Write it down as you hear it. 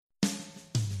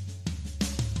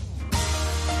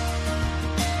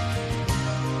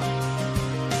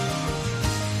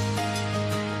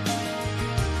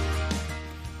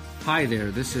Hi there,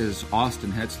 this is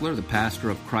Austin Hetsler, the pastor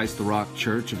of Christ the Rock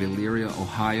Church of Elyria,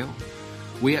 Ohio.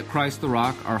 We at Christ the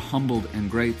Rock are humbled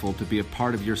and grateful to be a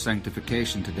part of your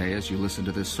sanctification today as you listen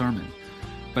to this sermon.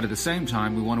 But at the same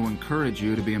time, we want to encourage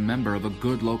you to be a member of a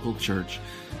good local church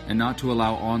and not to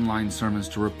allow online sermons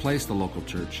to replace the local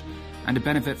church, and to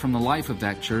benefit from the life of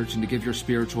that church and to give your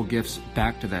spiritual gifts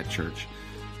back to that church.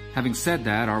 Having said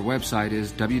that, our website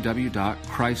is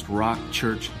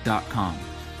www.christrockchurch.com.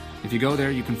 If you go there,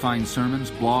 you can find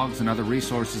sermons, blogs, and other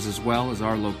resources as well as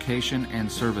our location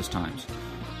and service times.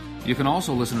 You can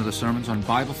also listen to the sermons on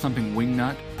Bible Thumping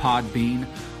Wingnut, Podbean,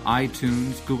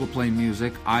 iTunes, Google Play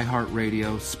Music,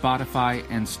 iHeartRadio, Spotify,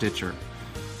 and Stitcher.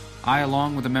 I,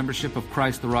 along with the membership of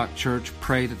Christ the Rock Church,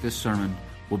 pray that this sermon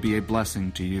will be a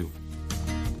blessing to you.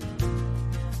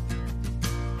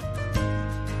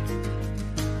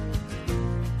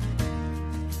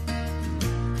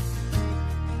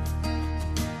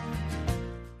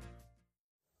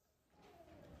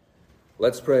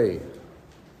 Let's pray.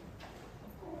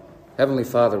 Heavenly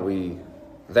Father, we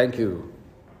thank you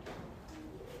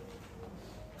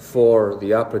for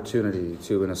the opportunity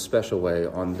to, in a special way,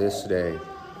 on this day,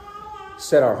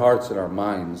 set our hearts and our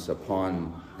minds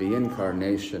upon the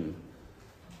incarnation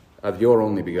of your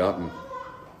only begotten.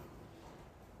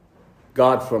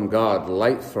 God from God,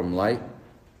 light from light,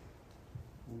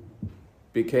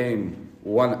 became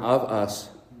one of us,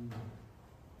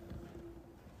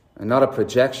 and not a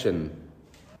projection,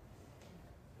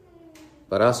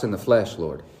 but us in the flesh,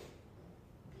 Lord,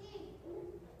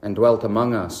 and dwelt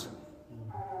among us,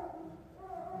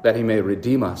 that he may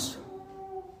redeem us.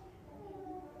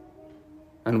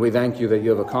 And we thank you that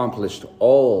you have accomplished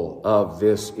all of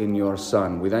this in your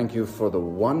Son. We thank you for the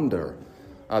wonder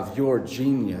of your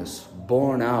genius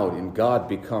born out in God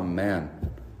become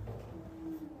man.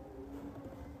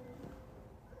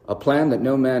 A plan that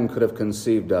no man could have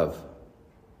conceived of,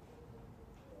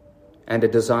 and a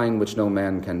design which no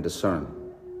man can discern.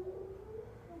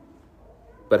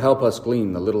 But help us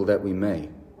glean the little that we may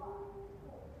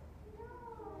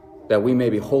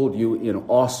behold you in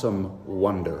awesome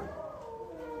wonder.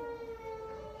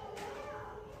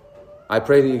 I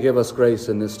pray that you give us grace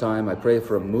in this time. I pray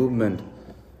for a movement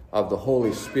of the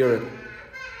Holy Spirit.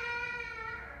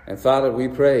 And Father, we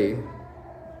pray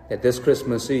that this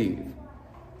Christmas Eve,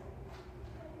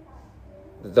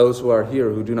 that those who are here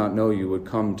who do not know you would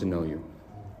come to know you.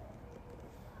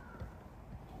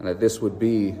 And that this would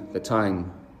be the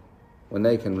time when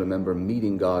they can remember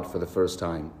meeting God for the first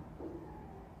time.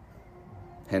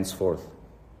 Henceforth,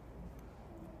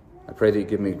 I pray that you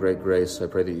give me great grace. I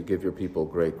pray that you give your people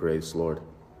great grace, Lord,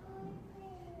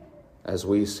 as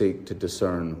we seek to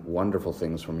discern wonderful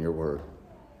things from your word.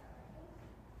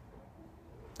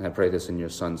 And I pray this in your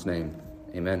Son's name.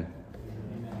 Amen.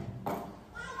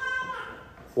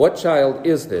 What child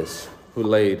is this who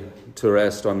laid to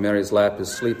rest on Mary's lap is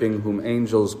sleeping, whom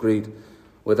angels greet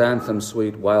with anthems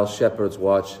sweet, while shepherds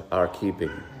watch our keeping?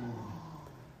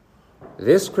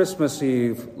 This Christmas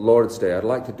Eve, Lord's Day, I'd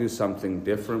like to do something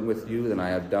different with you than I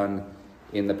have done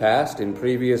in the past. In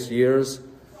previous years,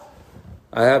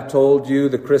 I have told you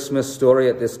the Christmas story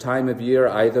at this time of year,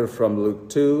 either from Luke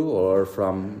 2 or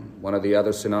from one of the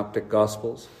other synoptic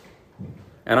Gospels.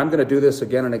 And I'm going to do this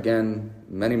again and again,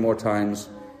 many more times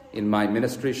in my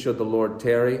ministry, should the Lord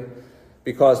tarry,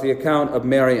 because the account of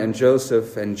Mary and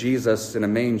Joseph and Jesus in a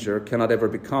manger cannot ever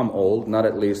become old, not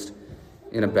at least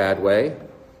in a bad way.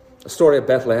 The story of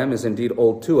Bethlehem is indeed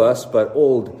old to us, but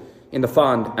old in the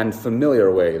fond and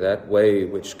familiar way, that way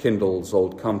which kindles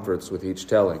old comforts with each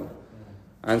telling.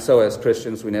 And so as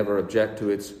Christians, we never object to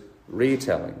its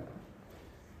retelling.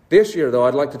 This year, though,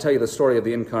 I'd like to tell you the story of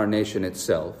the Incarnation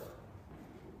itself,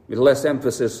 with less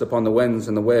emphasis upon the whens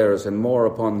and the wheres and more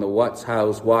upon the whats,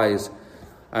 hows, whys,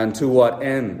 and to what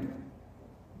end.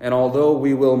 And although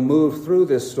we will move through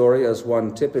this story as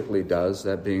one typically does,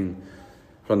 that being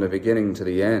from the beginning to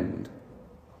the end,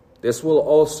 this will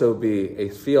also be a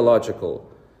theological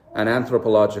and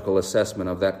anthropological assessment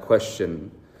of that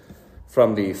question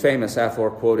from the famous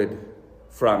afore-quoted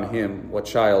from hymn, "What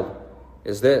child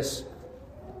is this?"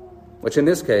 Which in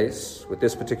this case, with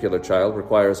this particular child,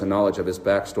 requires a knowledge of his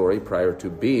backstory prior to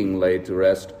being laid to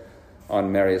rest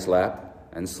on Mary's lap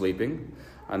and sleeping.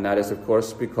 And that is, of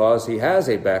course, because he has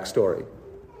a backstory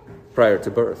prior to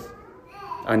birth.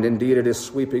 And indeed it is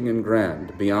sweeping and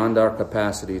grand, beyond our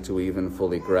capacity to even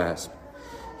fully grasp.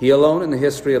 He alone in the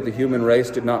history of the human race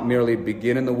did not merely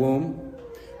begin in the womb,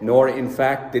 nor in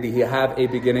fact did he have a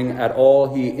beginning at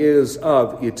all. He is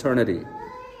of eternity.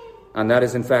 And that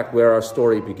is in fact where our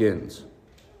story begins.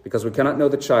 Because we cannot know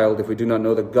the child if we do not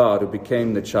know the God who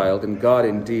became the child. And God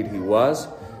indeed he was.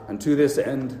 And to this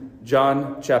end,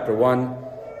 John chapter 1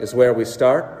 is where we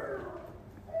start,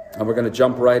 and we're going to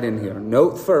jump right in here.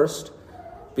 Note first,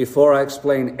 before I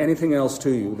explain anything else to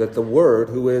you, that the Word,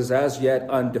 who is as yet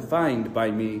undefined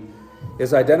by me,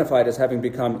 is identified as having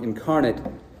become incarnate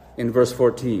in verse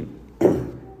 14.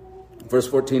 Verse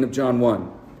 14 of John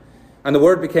 1. And the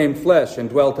Word became flesh and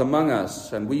dwelt among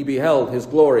us, and we beheld his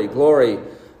glory, glory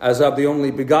as of the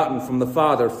only begotten from the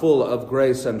Father, full of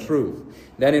grace and truth.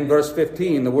 Then in verse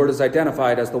 15, the Word is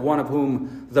identified as the one of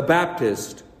whom the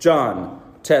Baptist, John,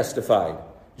 testified.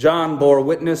 John bore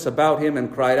witness about him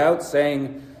and cried out,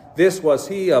 saying, This was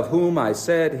he of whom I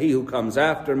said, He who comes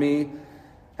after me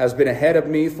has been ahead of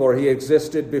me, for he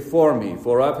existed before me.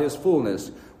 For of his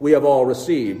fullness we have all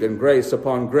received, and grace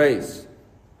upon grace.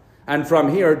 And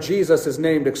from here, Jesus is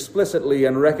named explicitly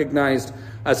and recognized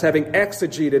as having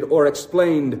exegeted or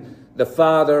explained the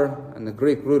Father, and the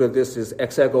Greek root of this is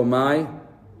exegomai.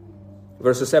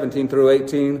 Verses 17 through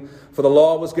 18, For the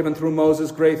law was given through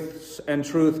Moses, grace and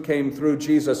truth came through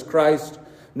Jesus Christ.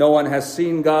 No one has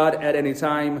seen God at any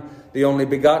time. The only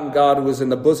begotten God who is in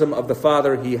the bosom of the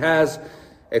Father, he has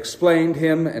explained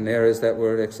him, and there is that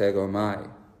word exegomai.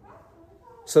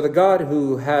 So the God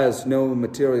who has no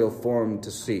material form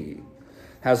to see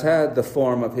has had the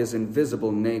form of his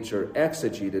invisible nature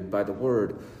exegeted by the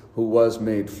Word who was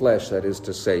made flesh, that is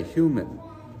to say, human.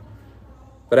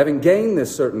 But having gained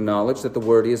this certain knowledge that the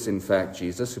Word is in fact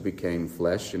Jesus who became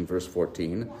flesh in verse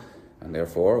 14, and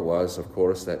therefore was, of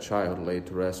course, that child laid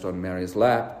to rest on Mary's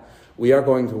lap, we are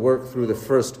going to work through the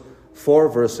first 4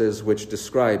 verses which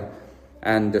describe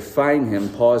and define him,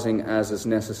 pausing as is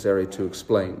necessary to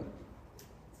explain.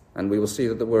 And we will see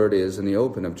that the Word is, in the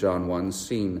open of John 1,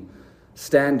 seen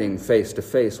standing face to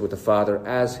face with the Father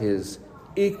as his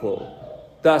equal.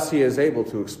 Thus he is able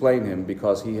to explain him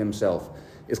because he himself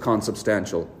is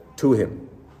consubstantial to him.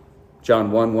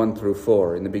 John 1, 1 through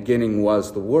 4, In the beginning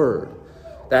was the Word.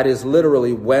 That is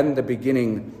literally when the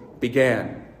beginning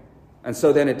began. And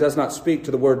so then it does not speak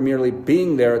to the Word merely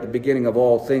being there at the beginning of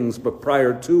all things, but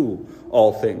prior to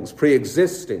all things,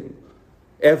 pre-existing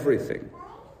everything.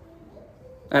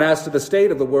 And as to the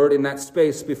state of the Word in that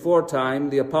space before time,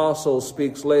 the apostle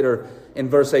speaks later in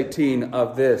verse 18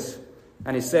 of this.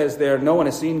 And he says there, No one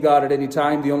has seen God at any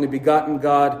time, the only begotten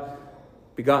God,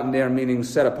 begotten there meaning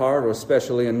set apart or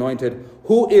specially anointed,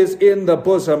 who is in the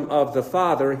bosom of the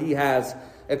Father, he has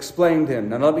explained him.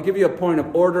 Now let me give you a point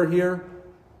of order here,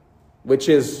 which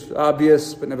is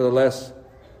obvious, but nevertheless,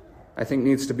 I think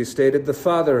needs to be stated. The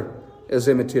Father is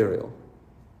immaterial.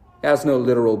 He has no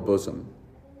literal bosom.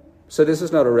 So this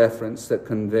is not a reference that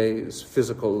conveys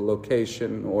physical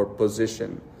location or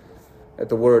position that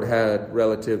the Word had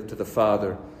relative to the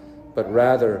Father, but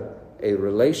rather a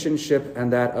relationship,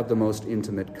 and that of the most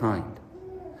intimate kind.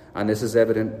 And this is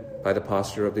evident by the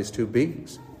posture of these two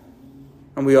beings.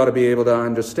 And we ought to be able to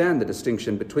understand the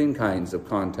distinction between kinds of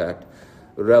contact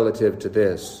relative to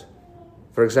this.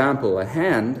 For example, a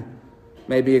hand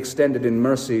may be extended in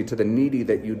mercy to the needy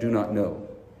that you do not know,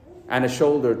 and a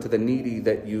shoulder to the needy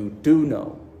that you do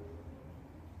know.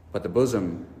 But the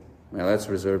bosom, well, that's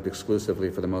reserved exclusively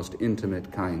for the most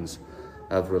intimate kinds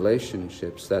of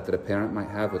relationships that a parent might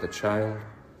have with a child,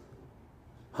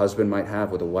 husband might have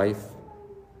with a wife,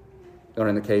 or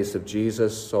in the case of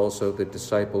Jesus, also the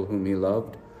disciple whom he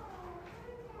loved,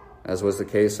 as was the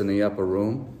case in the upper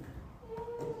room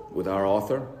with our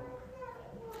author.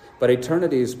 But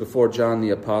eternities before John the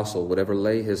Apostle would ever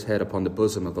lay his head upon the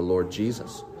bosom of the Lord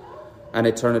Jesus, and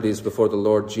eternities before the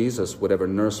Lord Jesus would ever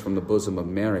nurse from the bosom of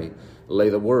Mary, lay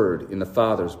the Word in the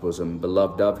Father's bosom,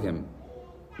 beloved of him,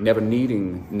 never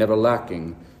needing, never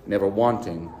lacking, never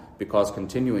wanting, because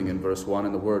continuing in verse 1,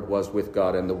 and the Word was with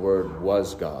God, and the Word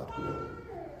was God.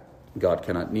 God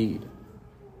cannot need.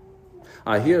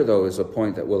 Here, though, is a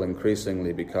point that will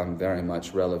increasingly become very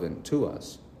much relevant to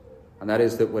us. And that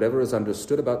is that whatever is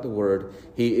understood about the Word,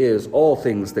 he is all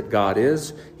things that God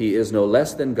is. He is no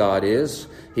less than God is.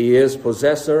 He is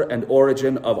possessor and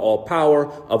origin of all power,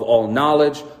 of all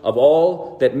knowledge, of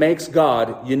all that makes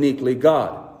God uniquely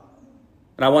God.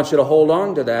 And I want you to hold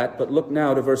on to that, but look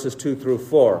now to verses 2 through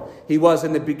 4. He was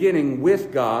in the beginning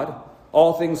with God.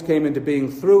 All things came into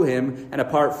being through him, and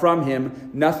apart from him,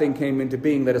 nothing came into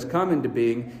being that has come into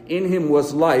being. In him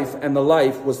was life, and the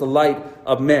life was the light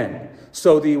of men.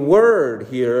 So the Word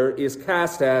here is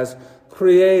cast as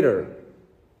creator,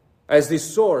 as the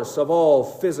source of all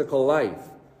physical life.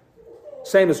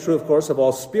 Same is true, of course, of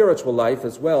all spiritual life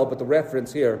as well, but the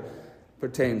reference here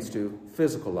pertains to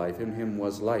physical life. In him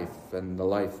was life, and the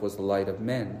life was the light of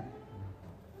men.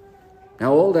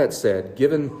 Now, all that said,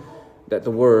 given that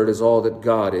the Word is all that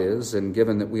God is, and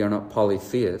given that we are not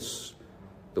polytheists,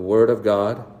 the Word of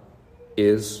God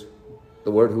is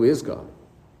the Word who is God.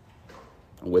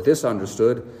 And with this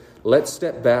understood, let's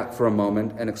step back for a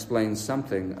moment and explain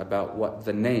something about what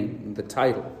the name, the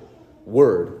title,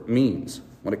 Word means,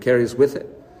 what it carries with it,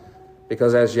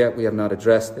 because as yet we have not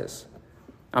addressed this.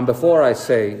 And before I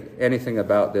say anything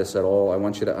about this at all, I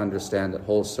want you to understand that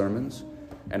whole sermons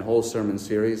and whole sermon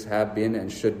series have been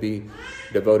and should be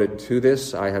devoted to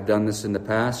this. I have done this in the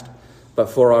past, but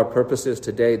for our purposes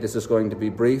today, this is going to be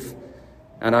brief,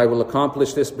 and I will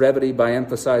accomplish this brevity by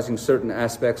emphasizing certain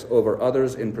aspects over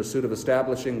others in pursuit of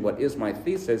establishing what is my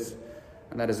thesis,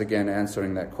 and that is again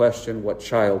answering that question, what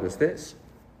child is this?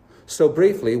 So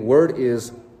briefly, word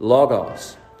is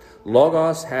logos.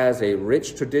 Logos has a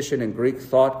rich tradition in Greek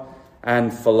thought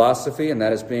and philosophy, and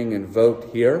that is being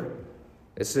invoked here.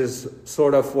 This is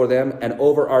sort of for them an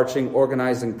overarching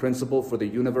organizing principle for the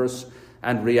universe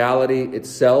and reality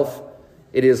itself.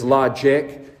 It is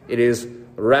logic, it is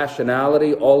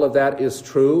rationality, all of that is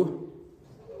true,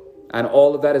 and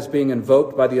all of that is being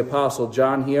invoked by the Apostle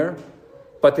John here.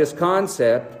 But this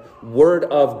concept, Word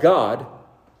of God,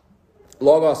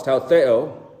 logos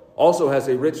tauteo, also has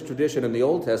a rich tradition in the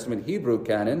Old Testament Hebrew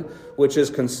canon, which is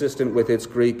consistent with its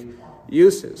Greek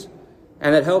uses.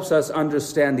 And it helps us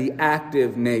understand the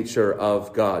active nature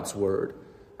of God's Word.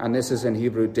 And this is in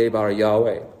Hebrew, Debar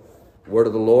Yahweh, Word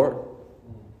of the Lord.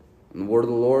 And the Word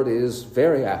of the Lord is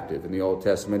very active in the Old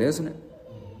Testament, isn't it?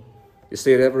 You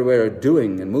see it everywhere,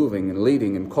 doing and moving and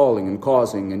leading and calling and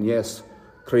causing and, yes,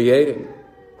 creating.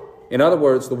 In other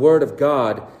words, the Word of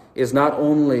God is not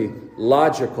only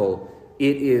logical,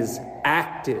 it is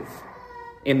active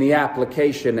in the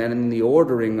application and in the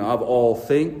ordering of all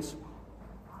things.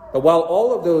 But while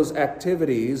all of those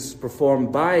activities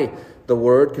performed by the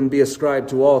Word can be ascribed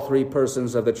to all three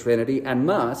persons of the Trinity and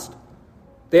must,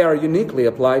 they are uniquely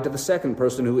applied to the second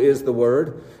person who is the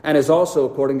Word and is also,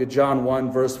 according to John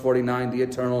 1, verse 49, the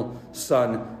eternal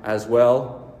Son as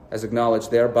well, as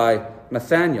acknowledged there by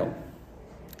Nathanael.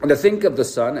 And to think of the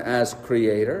Son as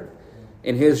creator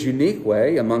in his unique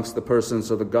way amongst the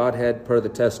persons of the Godhead per the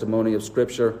testimony of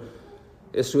Scripture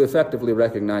is to effectively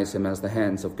recognize him as the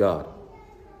hands of God.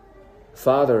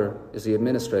 Father is the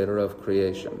administrator of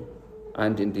creation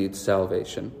and indeed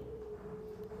salvation.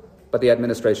 But the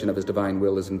administration of his divine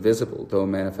will is invisible, though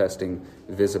manifesting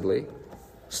visibly.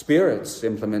 Spirit's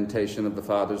implementation of the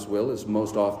Father's will is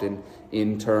most often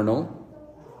internal.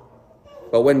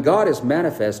 But when God is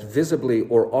manifest visibly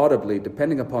or audibly,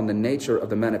 depending upon the nature of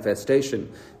the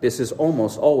manifestation, this is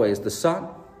almost always the Son.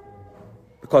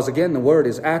 Because again, the Word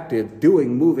is active,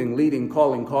 doing, moving, leading,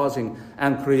 calling, causing,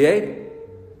 and creating.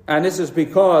 And this is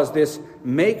because this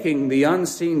making the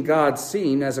unseen God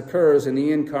seen, as occurs in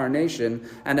the incarnation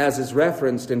and as is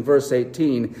referenced in verse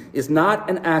 18, is not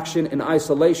an action in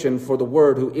isolation for the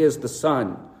Word who is the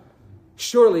Son.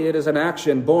 Surely it is an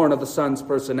action born of the Son's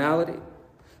personality.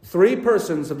 Three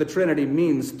persons of the Trinity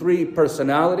means three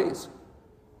personalities.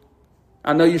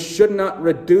 And though you should not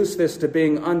reduce this to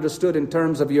being understood in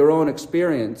terms of your own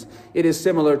experience, it is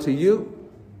similar to you.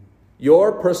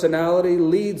 Your personality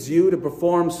leads you to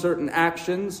perform certain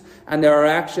actions, and there are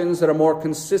actions that are more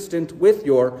consistent with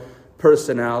your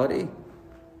personality.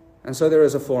 And so there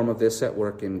is a form of this at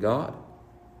work in God.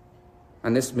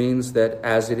 And this means that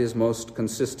as it is most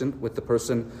consistent with the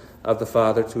person of the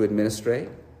Father to administrate,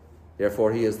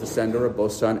 therefore he is the sender of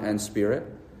both Son and Spirit,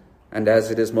 and as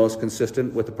it is most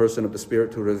consistent with the person of the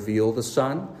Spirit to reveal the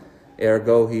Son,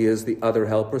 ergo he is the other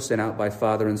helper sent out by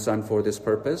Father and Son for this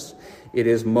purpose, it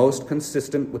is most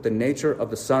consistent with the nature of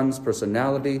the Son's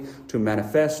personality to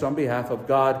manifest on behalf of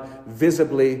God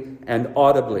visibly and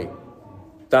audibly.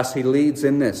 Thus he leads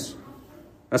in this.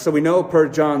 And so we know per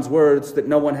John's words that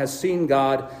no one has seen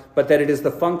God, but that it is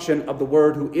the function of the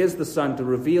Word who is the Son to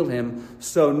reveal him.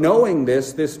 So knowing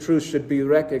this truth should be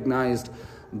recognized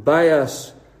by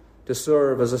us to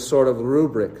serve as a sort of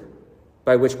rubric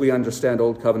by which we understand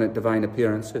Old Covenant divine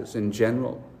appearances in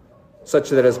general, such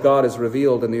that as God is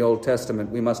revealed in the Old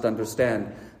Testament, we must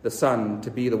understand the Son to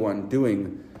be the one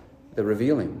doing the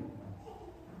revealing.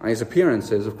 And his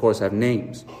appearances, of course, have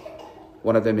names.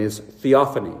 One of them is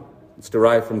theophany. It's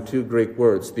derived from two Greek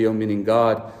words, theo meaning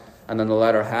God, and then the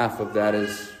latter half of that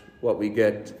is what we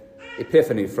get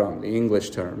epiphany from, the English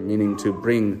term, meaning to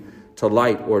bring to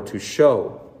light or to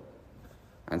show.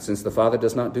 And since the Father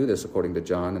does not do this according to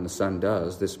John, and the Son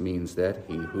does, this means that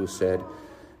he who said,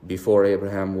 before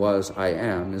Abraham was, I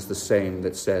am, is the same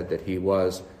that said that he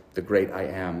was the great I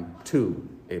am to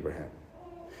Abraham.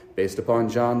 Based upon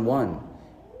John 1,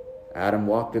 Adam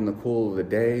walked in the cool of the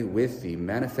day with the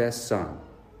manifest Son.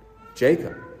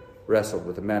 Jacob wrestled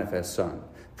with the manifest Son.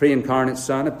 Pre-incarnate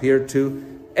Son appeared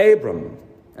to Abram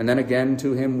and then again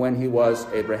to him when he was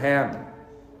Abraham.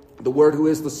 The Word who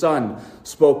is the Son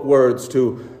spoke words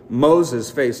to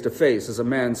Moses face to face as a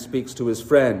man speaks to his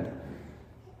friend.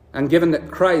 And given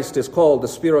that Christ is called the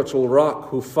spiritual rock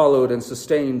who followed and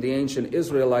sustained the ancient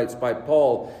Israelites by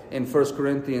Paul in 1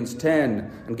 Corinthians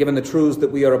 10, and given the truths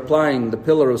that we are applying, the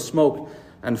pillar of smoke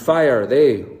and fire,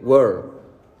 they were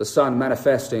the Son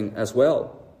manifesting as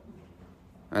well.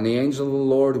 And the angel of the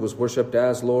Lord, who was worshipped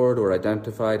as Lord or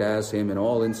identified as him in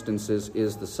all instances,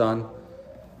 is the Son.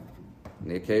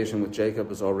 And the occasion with Jacob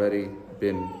has already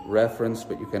been referenced,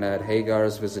 but you can add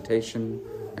Hagar's visitation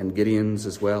and Gideon's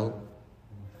as well.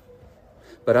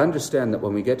 But understand that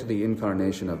when we get to the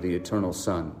incarnation of the eternal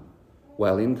Son,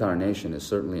 while incarnation is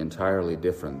certainly entirely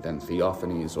different than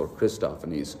theophanies or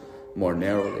Christophanies more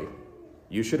narrowly,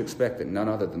 you should expect that none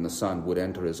other than the Son would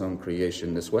enter his own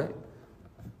creation this way.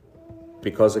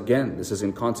 Because again, this is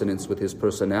in consonance with his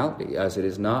personality, as it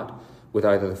is not with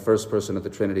either the first person of the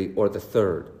Trinity or the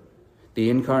third. The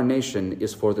incarnation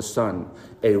is for the Son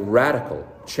a radical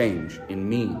change in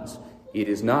means. It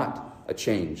is not a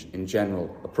change in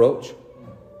general approach.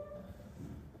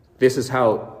 This is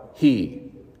how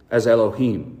he, as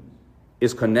Elohim,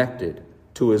 is connected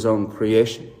to his own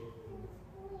creation.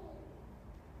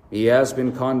 He has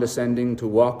been condescending to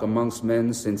walk amongst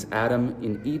men since Adam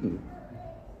in Eden.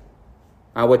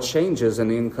 Now, what changes in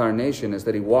the incarnation is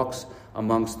that he walks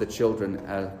amongst the children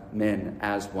of men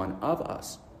as one of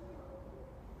us.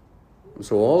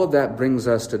 So all of that brings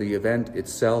us to the event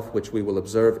itself, which we will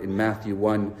observe in Matthew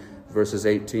 1, verses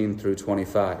 18 through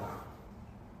 25.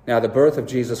 Now, the birth of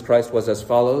Jesus Christ was as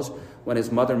follows. When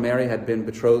his mother Mary had been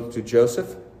betrothed to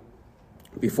Joseph,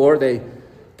 before they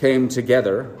came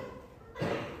together,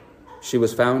 she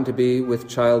was found to be with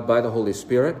child by the Holy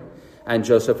Spirit, and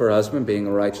Joseph, her husband, being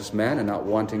a righteous man and not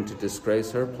wanting to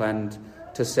disgrace her, planned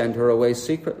to send her away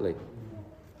secretly.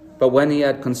 But when he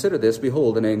had considered this,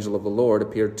 behold, an angel of the Lord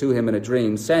appeared to him in a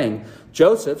dream, saying,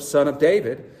 Joseph, son of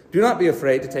David, do not be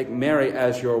afraid to take Mary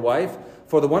as your wife,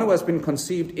 for the one who has been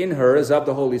conceived in her is of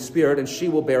the Holy Spirit, and she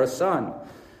will bear a son.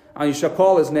 And you shall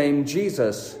call his name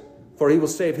Jesus, for he will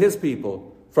save his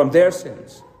people from their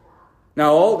sins.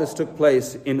 Now all this took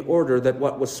place in order that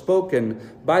what was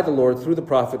spoken by the Lord through the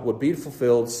prophet would be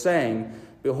fulfilled, saying,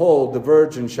 Behold, the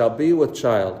virgin shall be with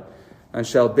child, and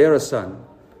shall bear a son,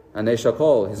 and they shall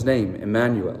call his name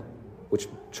Emmanuel, which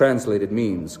translated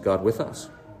means God with us.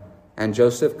 And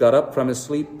Joseph got up from his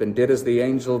sleep and did as the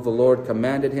angel of the Lord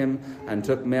commanded him, and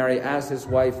took Mary as his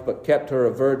wife, but kept her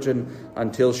a virgin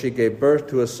until she gave birth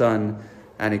to a son,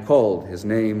 and he called his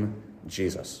name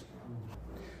Jesus.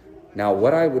 Now,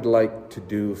 what I would like to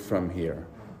do from here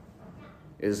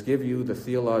is give you the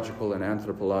theological and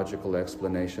anthropological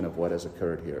explanation of what has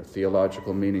occurred here.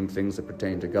 Theological meaning things that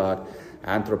pertain to God,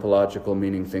 anthropological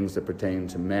meaning things that pertain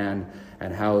to man,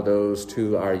 and how those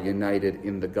two are united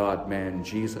in the God-man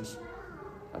Jesus.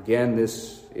 Again,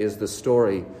 this is the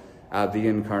story of the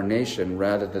incarnation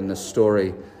rather than the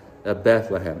story of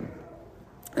Bethlehem.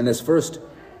 And this first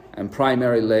and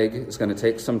primary leg is going to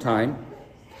take some time.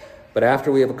 But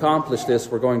after we have accomplished this,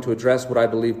 we're going to address what I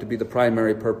believe to be the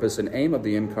primary purpose and aim of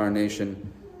the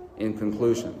incarnation in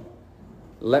conclusion.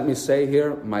 Let me say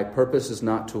here, my purpose is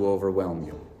not to overwhelm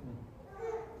you.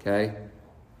 Okay?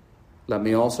 Let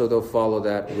me also, though, follow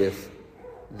that with,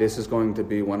 this is going to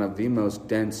be one of the most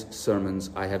dense sermons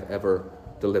I have ever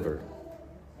delivered.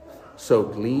 So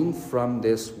glean from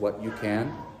this what you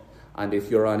can, and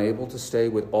if you're unable to stay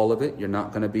with all of it, you're not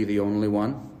going to be the only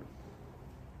one.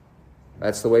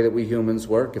 That's the way that we humans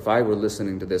work. If I were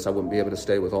listening to this, I wouldn't be able to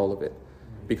stay with all of it.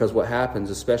 Because what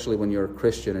happens, especially when you're a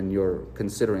Christian and you're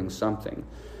considering something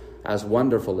as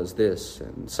wonderful as this,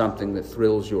 and something that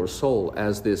thrills your soul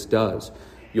as this does,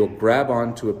 you'll grab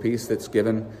onto a piece that's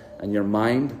given, and your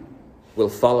mind will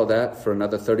follow that for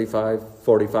another 35,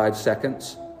 45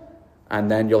 seconds.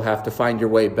 And then you'll have to find your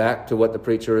way back to what the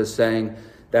preacher is saying.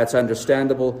 That's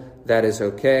understandable. That is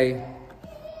okay.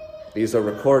 These are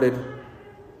recorded.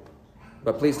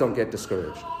 But please don't get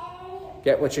discouraged.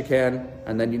 Get what you can,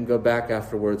 and then you can go back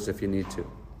afterwards if you need to.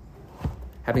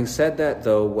 Having said that,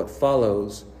 though, what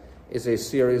follows is a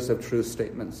series of truth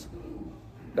statements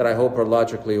that I hope are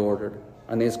logically ordered.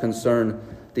 And these concern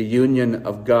the union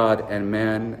of God and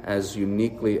man as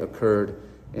uniquely occurred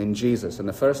in Jesus. And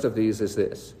the first of these is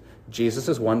this. Jesus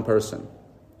is one person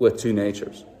with two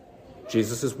natures.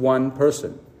 Jesus is one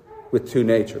person with two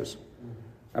natures.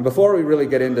 And before we really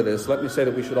get into this, let me say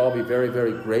that we should all be very,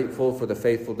 very grateful for the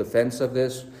faithful defense of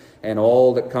this and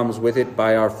all that comes with it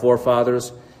by our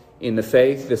forefathers in the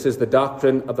faith. This is the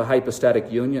doctrine of the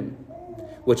hypostatic union.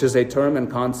 which is a term and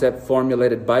concept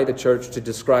formulated by the church to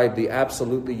describe the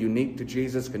absolutely unique to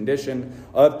Jesus condition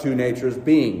of two natures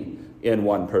being in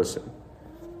one person.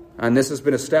 And this has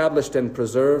been established and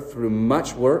preserved through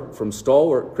much work from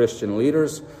stalwart Christian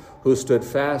leaders who stood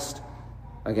fast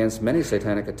against many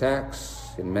satanic attacks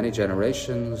in many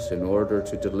generations in order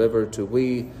to deliver to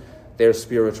we, their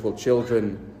spiritual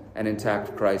children, an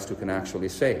intact Christ who can actually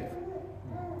save.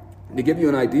 To give you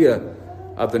an idea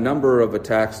of the number of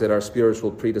attacks that our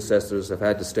spiritual predecessors have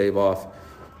had to stave off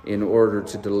in order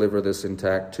to deliver this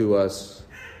intact to us,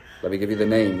 let me give you the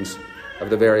names of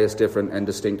the various different and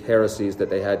distinct heresies that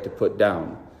they had to put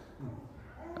down.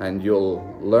 And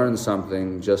you'll learn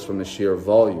something just from the sheer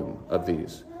volume of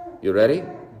these. You ready?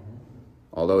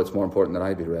 Although it's more important that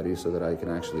I be ready so that I can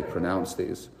actually pronounce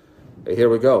these. Here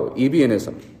we go.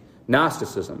 Ebionism,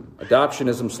 Gnosticism,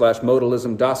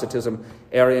 Adoptionism/Modalism, Docetism,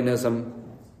 Arianism,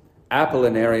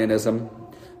 Apollinarianism,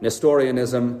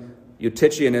 Nestorianism,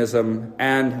 Eutychianism,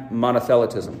 and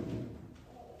Monothelitism.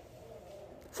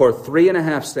 For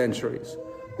 3.5 centuries,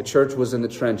 the church was in the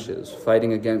trenches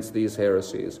fighting against these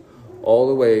heresies, all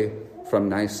the way from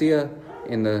Nicaea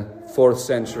in the 4th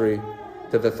century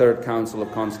to the Third Council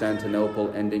of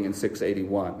Constantinople ending in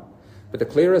 681. But the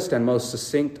clearest and most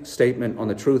succinct statement on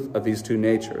the truth of these two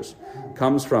natures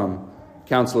comes from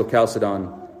Council of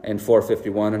Chalcedon in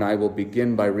 451, and I will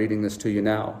begin by reading this to you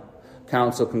now.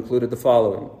 Council concluded the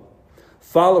following: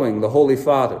 following the Holy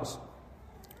Fathers,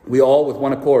 we all with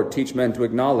one accord teach men to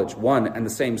acknowledge one and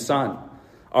the same Son,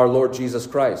 our Lord Jesus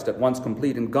Christ, at once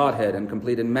complete in Godhead and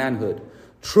complete in manhood,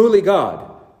 truly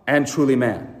God and truly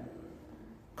man,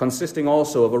 consisting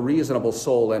also of a reasonable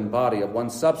soul and body, of one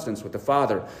substance with the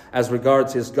Father as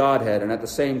regards his Godhead, and at the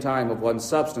same time of one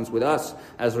substance with us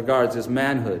as regards his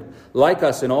manhood, like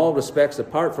us in all respects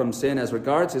apart from sin, as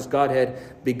regards his Godhead,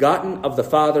 begotten of the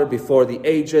Father before the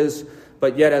ages,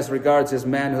 but yet as regards his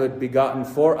manhood, begotten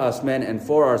for us men and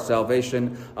for our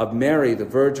salvation, of Mary the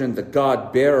Virgin, the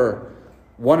God-bearer,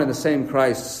 one and the same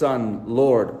Christ, Son,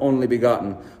 Lord, only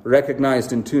begotten,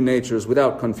 recognized in two natures,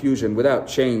 without confusion, without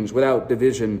change, without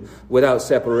division, without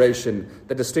separation,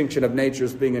 the distinction of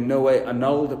natures being in no way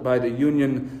annulled by the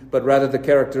union, but rather the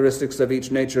characteristics of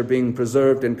each nature being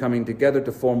preserved and coming together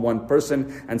to form one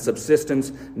person and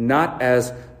subsistence, not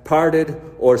as parted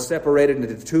or separated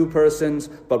into two persons,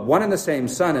 but one and the same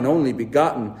Son and only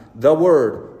begotten, the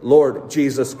Word, Lord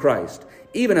Jesus Christ,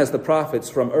 even as the prophets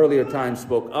from earlier times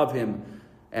spoke of him,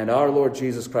 and our Lord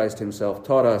Jesus Christ himself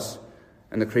taught us,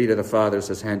 and the creed of the fathers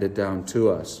has handed down to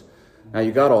us. Now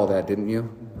you got all that, didn't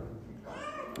you?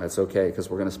 That's okay, because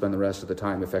we're going to spend the rest of the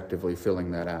time effectively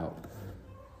filling that out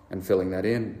and filling that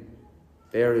in.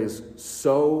 There is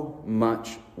so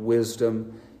much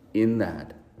wisdom in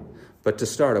that. But to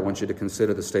start, I want you to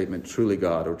consider the statement truly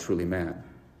God or truly man,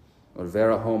 or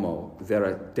vera homo,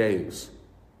 vera deus.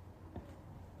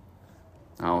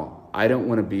 Now, I don't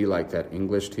want to be like that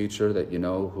English teacher that you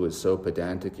know who is so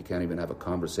pedantic you can't even have a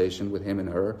conversation with him and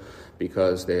her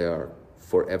because they are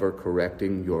forever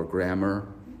correcting your grammar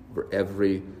for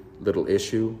every little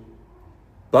issue.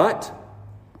 But,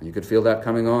 you could feel that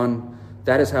coming on,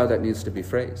 that is how that needs to be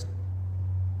phrased.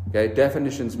 Okay,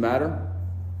 definitions matter.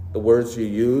 The words you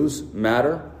use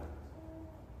matter.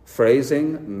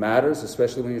 Phrasing matters,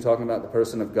 especially when you're talking about the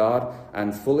person of God.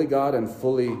 And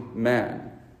fully man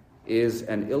is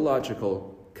an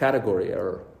illogical category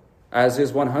error, as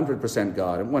is 100%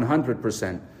 God and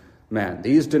 100% man.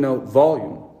 These denote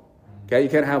volume. Okay, you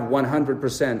can't have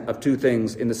 100% of two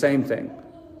things in the same thing,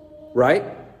 right?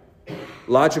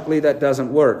 Logically, that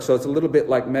doesn't work. So it's a little bit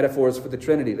like metaphors for the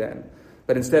Trinity then.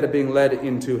 But instead of being led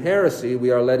into heresy,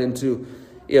 we are led into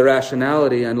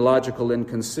irrationality and logical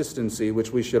inconsistency,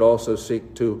 which we should also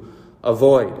seek to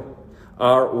avoid.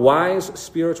 Our wise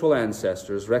spiritual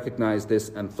ancestors recognized this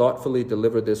and thoughtfully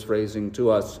delivered this phrasing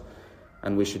to us,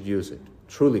 and we should use it.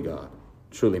 Truly God,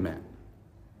 truly man.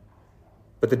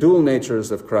 But the dual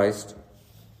natures of Christ,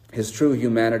 his true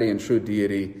humanity and true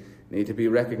deity, need to be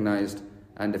recognized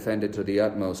and defended to the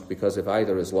utmost, because if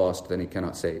either is lost, then he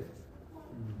cannot save.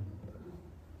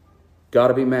 Got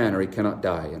to be man or he cannot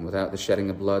die, and without the shedding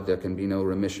of blood there can be no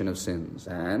remission of sins.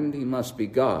 And he must be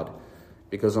God,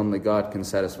 because only God can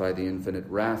satisfy the infinite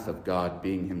wrath of God,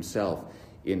 being himself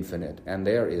infinite. And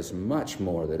there is much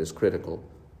more that is critical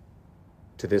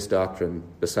to this doctrine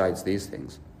besides these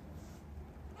things.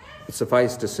 It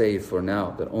suffices to say for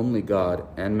now that only God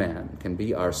and man can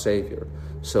be our Savior,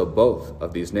 so both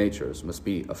of these natures must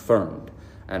be affirmed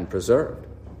and preserved.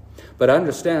 But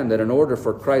understand that in order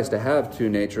for Christ to have two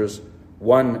natures,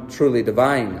 one truly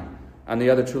divine and the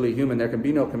other truly human, there can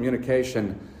be no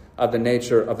communication of the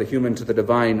nature of the human to the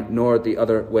divine, nor the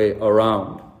other way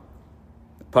around.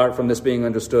 Apart from this being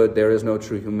understood, there is no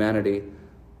true humanity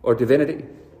or divinity.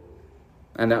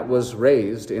 And that was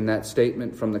raised in that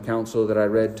statement from the council that I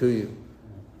read to you,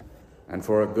 and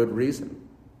for a good reason.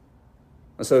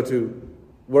 And so to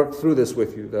work through this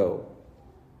with you, though,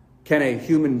 can a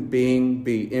human being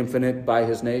be infinite by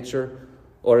his nature,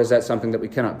 or is that something that we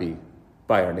cannot be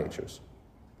by our natures?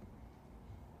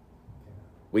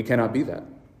 We cannot be that.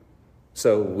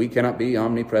 So we cannot be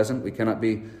omnipresent, we cannot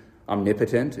be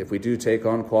omnipotent. If we do take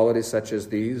on qualities such as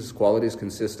these, qualities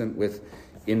consistent with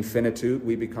infinitude,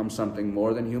 we become something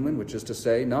more than human, which is to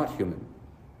say, not human.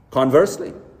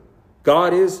 Conversely,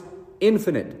 God is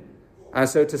infinite. And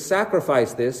so to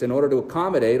sacrifice this in order to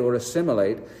accommodate or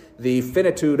assimilate the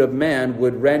finitude of man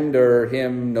would render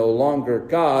him no longer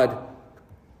God.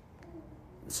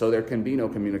 So there can be no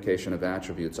communication of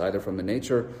attributes, either from the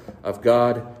nature of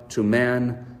God to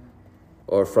man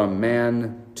or from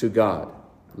man to God.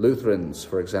 Lutherans,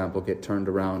 for example, get turned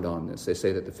around on this. They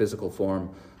say that the physical form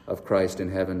of Christ in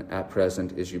heaven at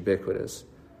present is ubiquitous.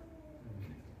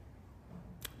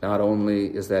 Not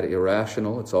only is that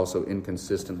irrational, it's also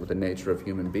inconsistent with the nature of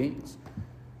human beings.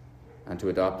 And to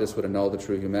adopt this would annul the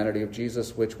true humanity of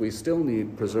Jesus, which we still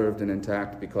need preserved and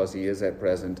intact because he is at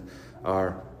present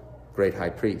our great high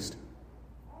priest.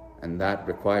 And that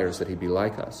requires that he be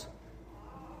like us.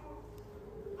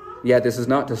 Yet this is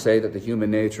not to say that the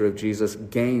human nature of Jesus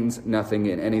gains nothing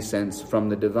in any sense from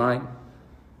the divine,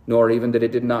 nor even that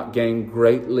it did not gain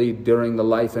greatly during the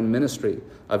life and ministry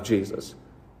of Jesus.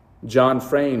 John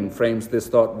Frame frames this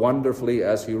thought wonderfully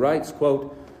as he writes,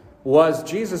 quote, "Was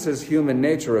Jesus' human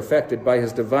nature affected by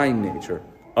his divine nature?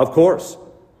 Of course.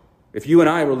 If you and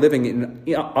I were living in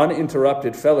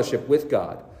uninterrupted fellowship with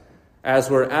God, as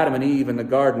were Adam and Eve in the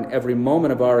garden, every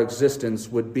moment of our existence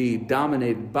would be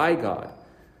dominated by God.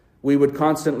 We would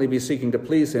constantly be seeking to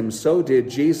please him. So did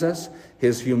Jesus.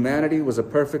 His humanity was a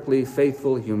perfectly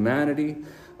faithful humanity,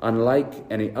 unlike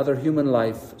any other human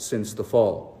life since the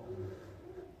fall."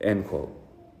 End quote.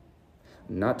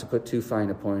 Not to put too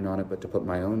fine a point on it, but to put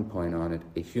my own point on it,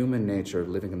 a human nature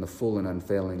living in the full and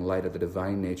unfailing light of the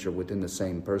divine nature within the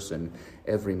same person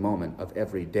every moment of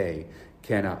every day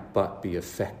cannot but be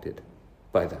affected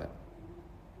by that,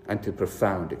 and to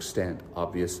profound extent,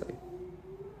 obviously.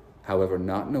 However,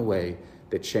 not in a way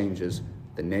that changes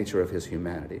the nature of his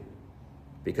humanity,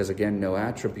 because again, no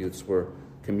attributes were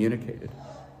communicated.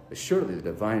 But surely the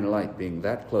divine light, being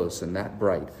that close and that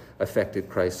bright, affected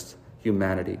Christ's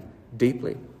humanity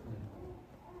deeply.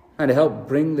 And to help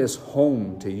bring this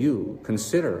home to you,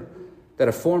 consider that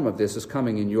a form of this is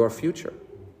coming in your future.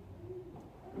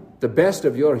 The best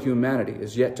of your humanity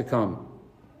is yet to come.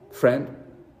 Friend,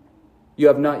 you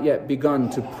have not yet begun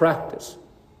to practice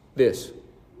this.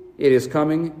 It is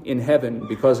coming in heaven,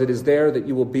 because it is there that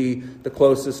you will be the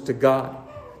closest to God.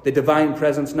 The divine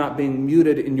presence not being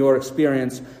muted in your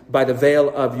experience by the veil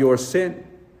of your sin.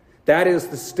 That is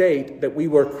the state that we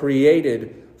were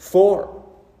created for.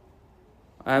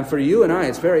 And for you and I,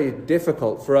 it's very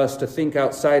difficult for us to think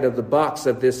outside of the box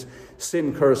of this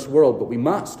sin-cursed world, but we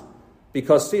must,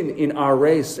 because sin in our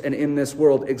race and in this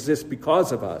world exists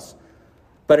because of us.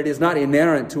 But it is not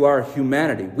inherent to our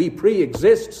humanity. We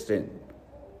pre-exist sin.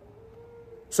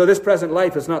 So this present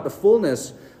life is not the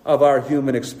fullness of our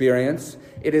human experience.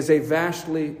 It is a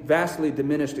vastly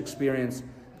diminished experience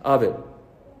of it.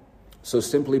 So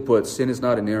simply put, sin is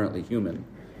not inherently human.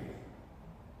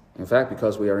 In fact,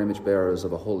 because we are image bearers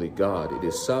of a holy God, it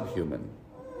is subhuman.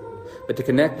 But to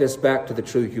connect this back to the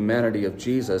true humanity of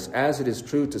Jesus, as it is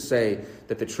true to say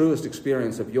that the truest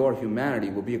experience of your humanity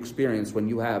will be experienced when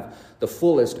you have the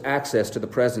fullest access to the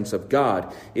presence of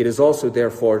God, it is also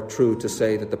therefore true to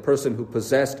say that the person who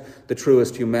possessed the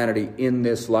truest humanity in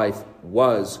this life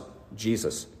was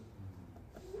Jesus.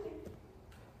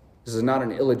 This is not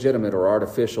an illegitimate or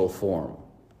artificial form,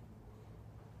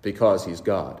 because he's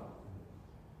God.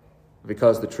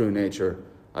 Because the true nature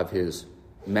of his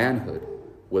manhood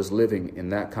was living in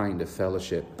that kind of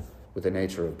fellowship with the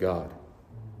nature of God.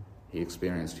 He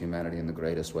experienced humanity in the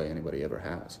greatest way anybody ever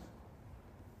has.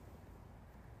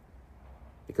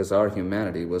 Because our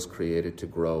humanity was created to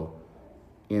grow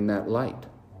in that light.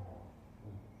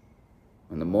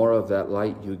 And the more of that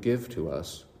light you give to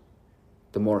us,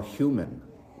 the more human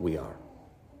we are.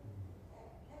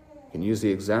 You can use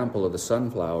the example of the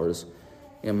sunflowers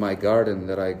in my garden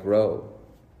that I grow.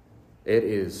 It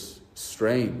is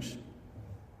strange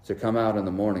to come out in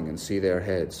the morning and see their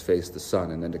heads face the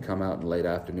sun, and then to come out in late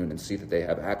afternoon and see that they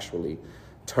have actually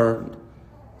turned,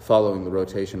 following the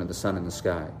rotation of the sun in the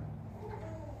sky.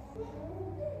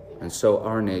 And so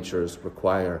our natures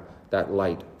require that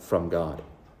light from God.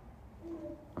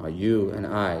 You and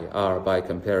I are, by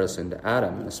comparison to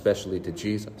Adam, and especially to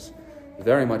Jesus,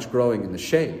 very much growing in the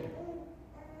shade.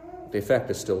 The effect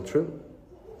is still true.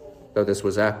 Though this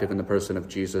was active in the person of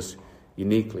Jesus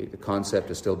uniquely, the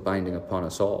concept is still binding upon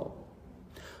us all.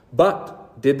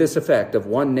 But did this effect of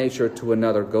one nature to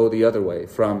another go the other way,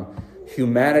 from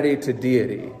humanity to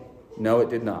deity? No, it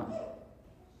did not.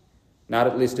 Not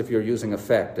at least if you're using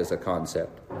effect as a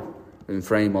concept. And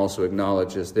Frame also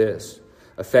acknowledges this.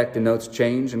 Effect denotes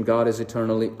change, and God is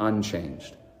eternally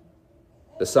unchanged.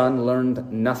 The Son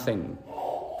learned nothing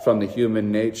from the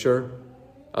human nature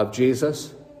of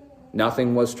Jesus.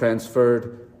 Nothing was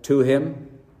transferred to him.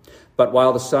 But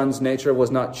while the Son's nature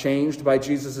was not changed by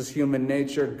Jesus' human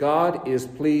nature, God is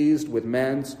pleased with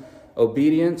man's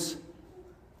obedience.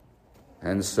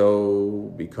 And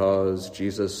so, because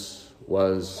Jesus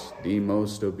was the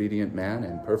most obedient man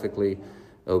and perfectly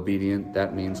obedient,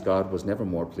 that means God was never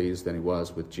more pleased than he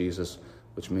was with Jesus,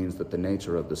 which means that the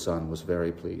nature of the Son was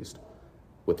very pleased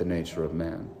with the nature of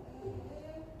man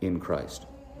in Christ.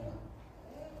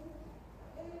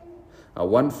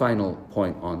 One final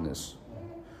point on this.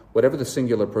 Whatever the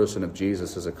singular person of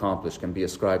Jesus has accomplished can be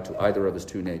ascribed to either of his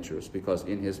two natures, because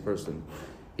in his person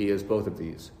he is both of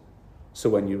these. So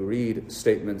when you read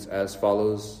statements as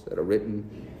follows that are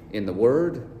written in the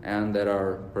Word and that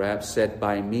are perhaps said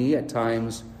by me at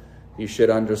times, you should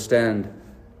understand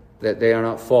that they are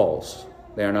not false.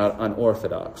 They are not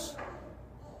unorthodox.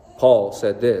 Paul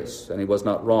said this, and he was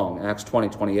not wrong. Acts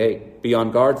 20:28. Be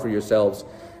on guard for yourselves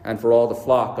and for all the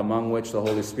flock among which the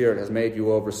Holy Spirit has made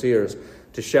you overseers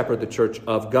to shepherd the church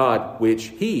of God, which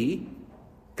he,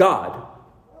 God,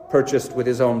 purchased with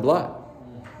his own blood.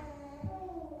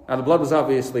 Now, the blood was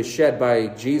obviously shed by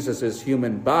Jesus'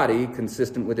 human body,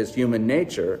 consistent with his human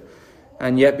nature,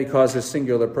 and yet because his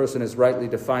singular person is rightly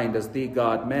defined as the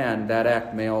God-man, that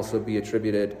act may also be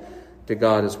attributed to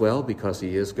God as well, because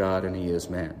he is God and he is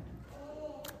man.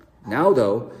 Now,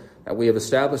 though, that we have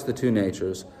established the two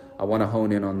natures, I want to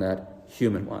hone in on that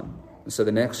human one. And so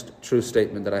the next true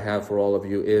statement that I have for all of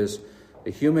you is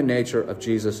the human nature of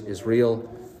Jesus is real,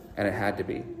 and it had to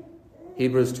be.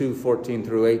 Hebrews 2:14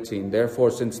 through 18. Therefore,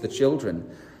 since the children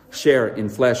share in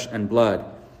flesh and blood,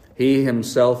 he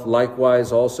himself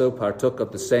likewise also partook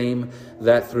of the same,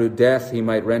 that through death he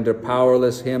might render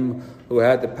powerless him who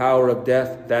had the power of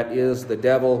death, that is, the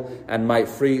devil, and might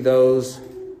free those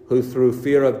who through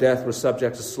fear of death were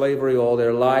subject to slavery all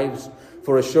their lives.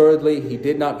 For assuredly he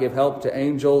did not give help to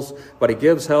angels, but he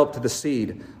gives help to the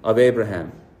seed of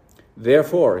Abraham.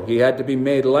 Therefore he had to be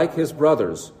made like his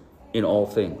brothers in all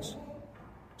things,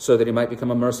 so that he might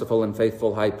become a merciful and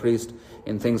faithful high priest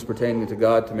in things pertaining to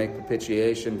God, to make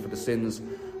propitiation for the sins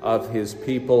of his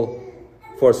people.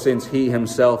 For since he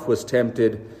himself was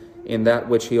tempted in that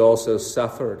which he also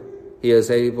suffered, he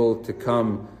is able to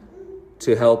come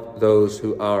to help those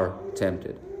who are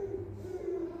tempted.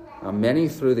 Now, many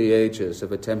through the ages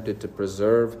have attempted to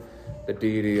preserve the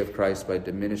deity of Christ by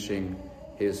diminishing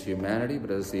his humanity, but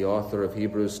as the author of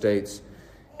Hebrews states,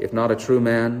 if not a true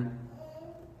man,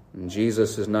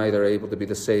 Jesus is neither able to be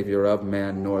the Savior of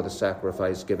man nor the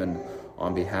sacrifice given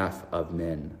on behalf of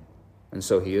men. And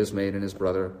so he is made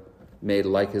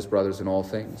like his brothers in all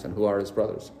things. And who are his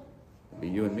brothers? It'd be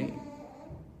you and me.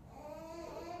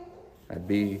 That'd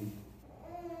be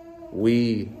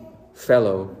we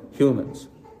fellow humans.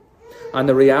 And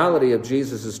the reality of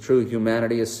Jesus' true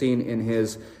humanity is seen in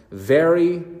his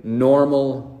very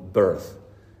normal birth.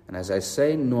 And as I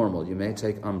say normal, you may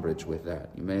take umbrage with that.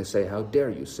 You may say, how dare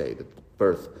you say that the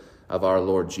birth of our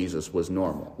Lord Jesus was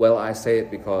normal? Well, I say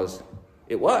it because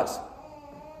it was.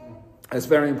 It's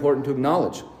very important to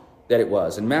acknowledge that it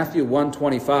was. In Matthew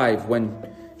 1:25, when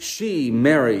she,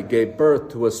 Mary, gave birth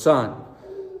to a son,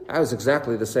 that was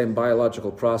exactly the same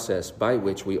biological process by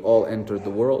which we all entered the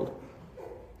world.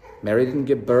 Mary didn't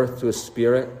give birth to a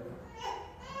spirit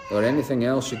or anything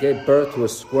else. She gave birth to a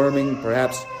squirming,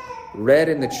 perhaps red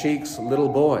in the cheeks little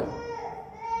boy.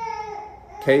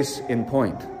 Case in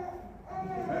point.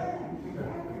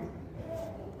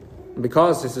 And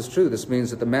because this is true, this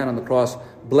means that the man on the cross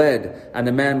bled and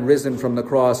the man risen from the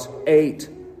cross ate,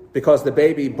 because the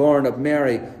baby born of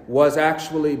Mary was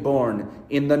actually born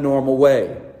in the normal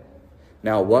way.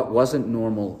 Now, what wasn't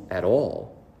normal at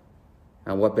all,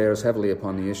 and what bears heavily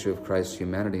upon the issue of Christ's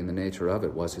humanity and the nature of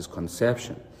it, was his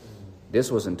conception. This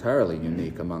was entirely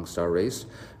unique amongst our race,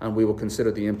 and we will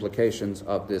consider the implications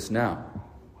of this now.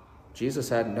 Jesus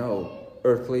had no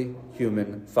earthly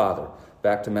human father.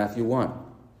 Back to Matthew 1.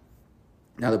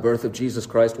 Now the birth of Jesus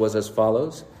Christ was as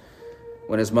follows.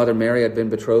 When his mother Mary had been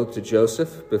betrothed to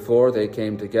Joseph, before they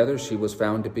came together, she was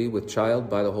found to be with child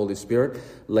by the Holy Spirit.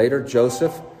 Later,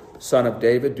 Joseph, son of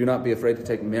David, do not be afraid to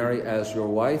take Mary as your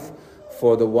wife,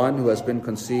 for the one who has been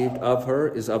conceived of her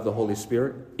is of the Holy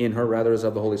Spirit, in her rather is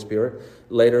of the Holy Spirit.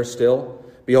 Later still,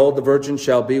 behold, the virgin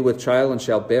shall be with child and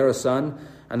shall bear a son,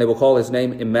 and they will call his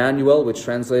name Emmanuel, which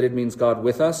translated means God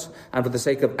with us. And for the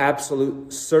sake of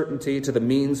absolute certainty to the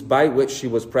means by which she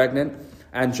was pregnant,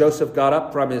 and Joseph got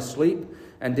up from his sleep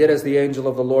and did as the angel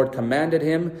of the Lord commanded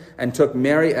him, and took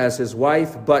Mary as his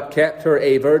wife, but kept her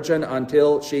a virgin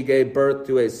until she gave birth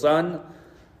to a son,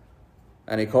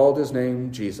 and he called his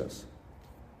name Jesus.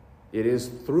 It is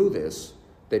through this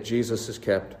that Jesus is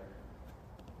kept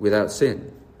without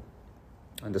sin.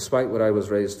 And despite what I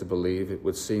was raised to believe, it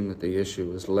would seem that the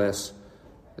issue is less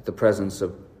that the presence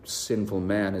of sinful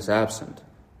man is absent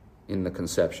in the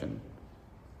conception,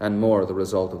 and more the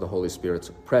result of the Holy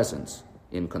Spirit's presence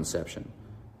in conception,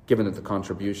 given that the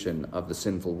contribution of the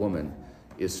sinful woman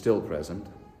is still present.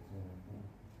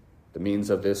 The means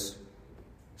of this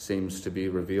seems to be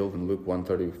revealed in Luke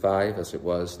 1:35, as it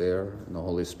was there in the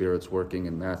Holy Spirit's working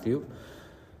in Matthew.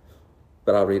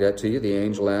 But I'll read that to you. The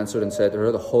angel answered and said to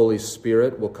her, the Holy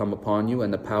Spirit will come upon you,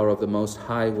 and the power of the Most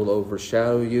High will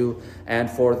overshadow you. And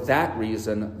for that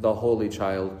reason, the Holy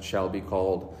Child shall be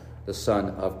called the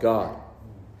Son of God.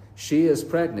 She is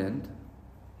pregnant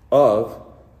of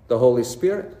the Holy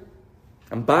Spirit.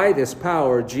 And by this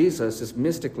power, Jesus is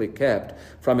mystically kept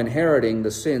from inheriting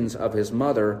the sins of his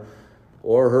mother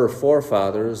or her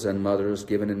forefathers and mothers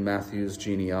given in Matthew's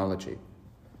genealogy.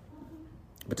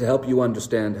 But to help you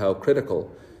understand how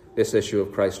critical this issue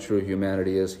of Christ's true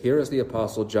humanity is, here is the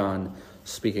Apostle John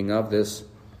speaking of this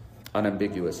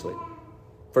unambiguously.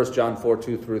 1 John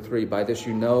 4:2-3, by this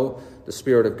you know the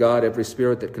Spirit of God. Every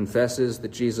spirit that confesses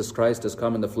that Jesus Christ has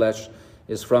come in the flesh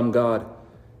is from God,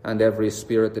 and every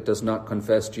spirit that does not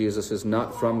confess Jesus is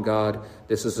not from God.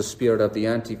 This is the spirit of the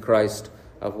Antichrist,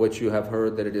 of which you have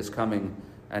heard that it is coming,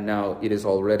 and now it is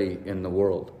already in the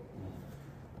world.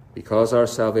 Because our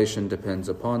salvation depends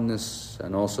upon this,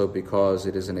 and also because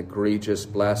it is an egregious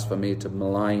blasphemy to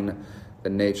malign the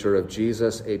nature of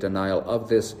Jesus, a denial of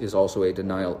this is also a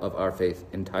denial of our faith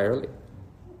entirely.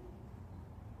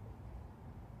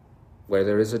 Where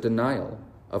there is a denial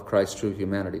of Christ's true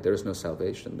humanity, there is no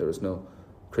salvation, there is no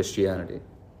Christianity.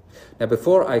 Now,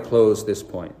 before I close this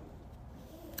point,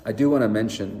 I do want to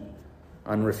mention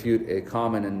and refute a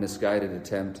common and misguided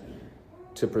attempt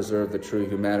to preserve the true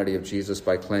humanity of Jesus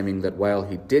by claiming that while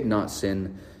he did not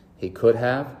sin, he could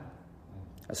have.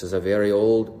 This is a very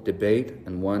old debate,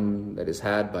 and one that is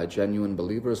had by genuine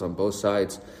believers on both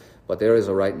sides, but there is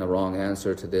a right and a wrong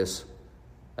answer to this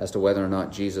as to whether or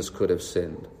not Jesus could have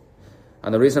sinned.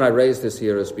 And the reason I raise this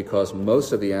here is because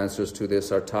most of the answers to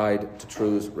this are tied to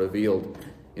truths revealed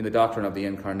in the doctrine of the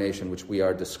Incarnation, which we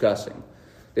are discussing.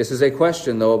 This is a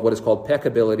question, though, of what is called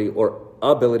peccability, or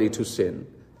ability to sin,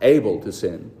 able to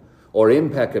sin, or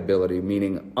impeccability,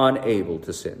 meaning unable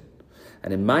to sin.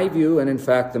 And in my view, and in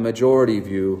fact the majority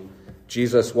view,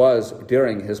 Jesus was,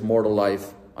 during his mortal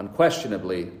life,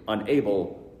 unquestionably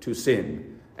unable to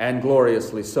sin, and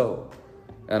gloriously so.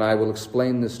 And I will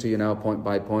explain this to you now point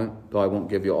by point, though I won't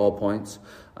give you all points.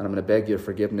 And I'm going to beg your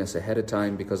forgiveness ahead of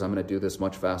time, because I'm going to do this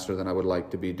much faster than I would like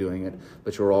to be doing it.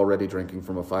 But you're already drinking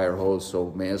from a fire hose,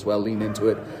 so may as well lean into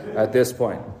it at this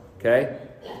point. Okay?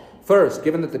 First,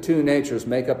 given that the two natures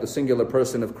make up the singular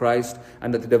person of Christ,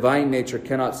 and that the divine nature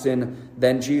cannot sin,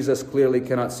 then Jesus clearly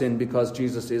cannot sin, because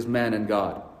Jesus is man and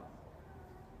God.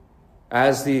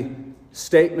 As the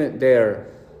statement there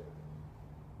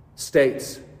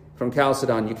states from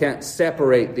Chalcedon, you can't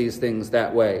separate these things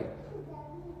that way.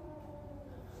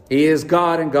 He is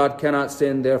God, and God cannot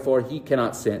sin, therefore he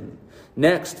cannot sin.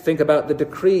 Next, think about the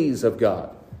decrees of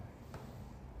God.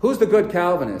 Who's the good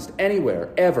Calvinist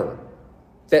anywhere, ever,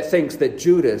 that thinks that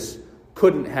Judas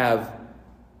couldn't have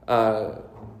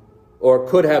or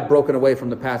could have broken away from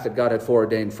the path that God had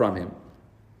foreordained from him,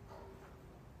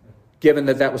 given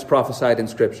that that was prophesied in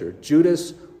Scripture?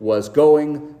 Judas was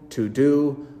going to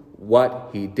do what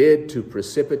he did to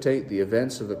precipitate the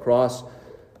events of the cross,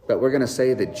 but we're going to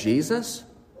say that Jesus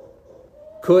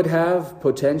could have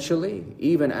potentially,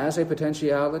 even as a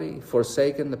potentiality,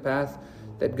 forsaken the path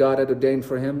that God had ordained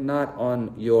for him? Not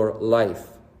on your life.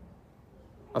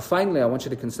 Finally, I want you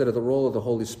to consider the role of the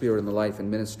Holy Spirit in the life and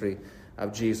ministry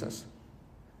of Jesus.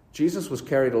 Jesus was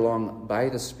carried along by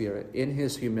the Spirit in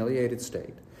his humiliated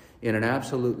state in an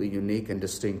absolutely unique and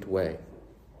distinct way.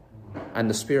 And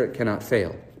the Spirit cannot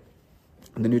fail.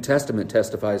 And the New Testament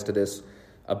testifies to this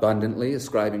abundantly,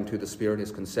 ascribing to the Spirit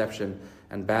his conception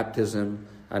and baptism,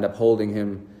 and upholding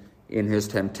him in his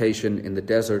temptation in the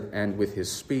desert and with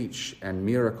his speech and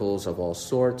miracles of all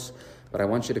sorts. But I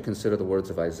want you to consider the words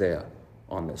of Isaiah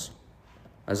on this.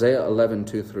 Isaiah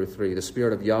 11:2-3, the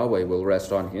Spirit of Yahweh will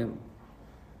rest on him,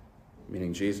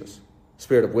 meaning Jesus.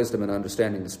 Spirit of wisdom and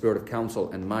understanding, the Spirit of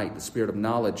counsel and might, the Spirit of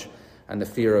knowledge and the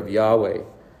fear of Yahweh.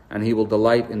 And he will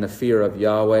delight in the fear of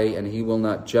Yahweh, and he will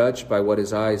not judge by what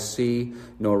his eyes see,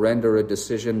 nor render a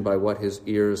decision by what his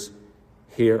ears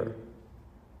hear.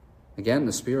 Again,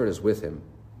 the Spirit is with him,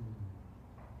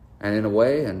 and in a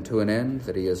way and to an end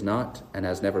that he is not and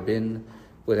has never been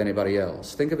with anybody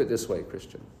else. Think of it this way,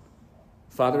 Christian.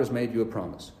 Father has made you a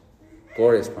promise,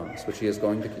 glorious promise, which he is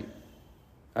going to keep.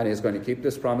 And he is going to keep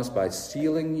this promise by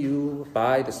sealing you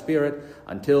by the Spirit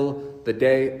until the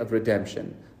day of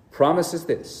redemption. Promise is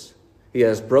this: he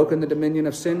has broken the dominion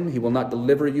of sin. He will not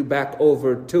deliver you back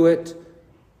over to it,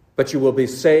 but you will be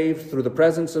saved through the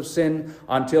presence of sin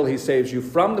until he saves you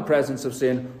from the presence of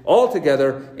sin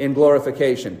altogether in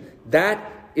glorification.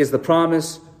 That is the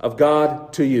promise of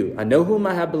God to you. I know whom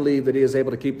I have believed, that he is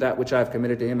able to keep that which I have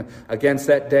committed to him against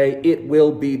that day. It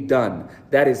will be done.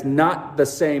 That is not the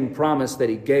same promise that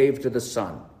he gave to the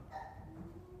Son,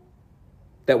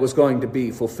 that was going to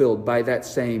be fulfilled by that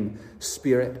same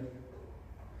Spirit.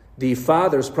 The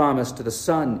Father's promise to the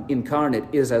Son incarnate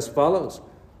is as follows,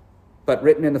 but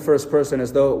written in the first person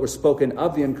as though it were spoken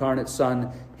of the incarnate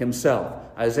Son himself.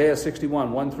 Isaiah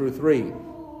 61:1-3.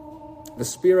 The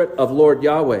Spirit of Lord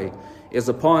Yahweh is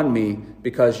upon me,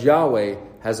 because Yahweh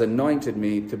has anointed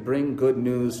me to bring good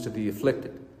news to the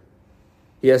afflicted.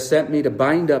 He has sent me to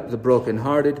bind up the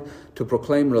brokenhearted, to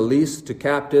proclaim release to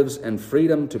captives and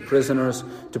freedom to prisoners,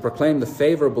 to proclaim the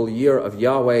favorable year of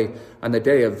Yahweh and the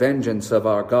day of vengeance of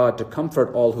our God, to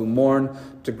comfort all who mourn,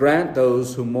 to grant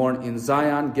those who mourn in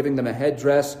Zion, giving them a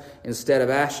headdress instead of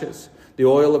ashes, the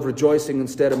oil of rejoicing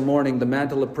instead of mourning, the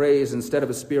mantle of praise instead of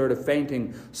a spirit of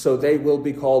fainting. So they will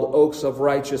be called oaks of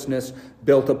righteousness,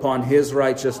 built upon his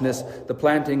righteousness, the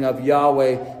planting of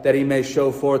Yahweh, that he may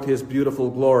show forth his beautiful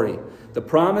glory. The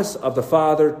promise of the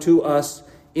Father to us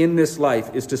in this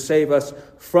life is to save us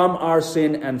from our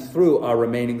sin and through our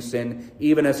remaining sin,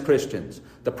 even as Christians.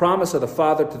 The promise of the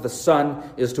Father to the Son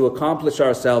is to accomplish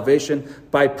our salvation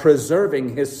by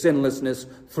preserving his sinlessness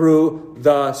through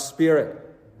the Spirit,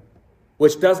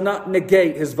 which does not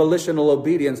negate his volitional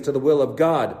obedience to the will of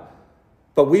God.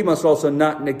 But we must also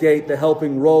not negate the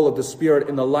helping role of the Spirit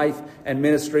in the life and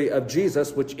ministry of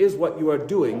Jesus, which is what you are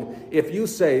doing if you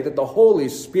say that the Holy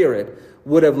Spirit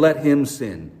would have let him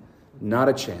sin. Not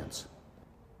a chance.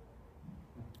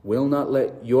 Will not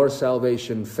let your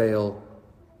salvation fail,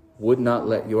 would not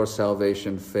let your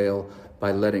salvation fail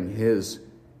by letting his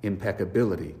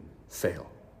impeccability fail.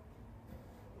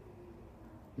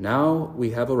 Now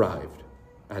we have arrived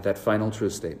at that final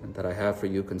truth statement that I have for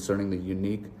you concerning the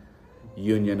unique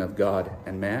union of God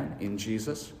and man in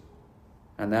Jesus,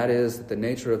 and that is that the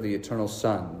nature of the eternal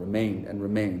Son remained and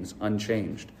remains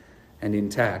unchanged and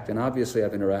intact. And obviously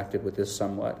I've interacted with this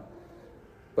somewhat,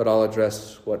 but I'll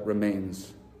address what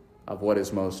remains of what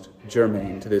is most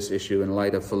germane to this issue in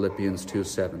light of Philippians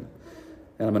 2:7.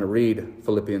 And I'm going to read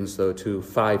Philippians,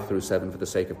 2:5-7 for the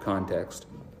sake of context.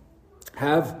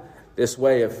 Have this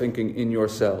way of thinking in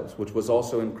yourselves, which was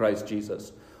also in Christ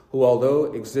Jesus, who,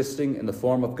 although existing in the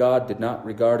form of God, did not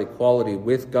regard equality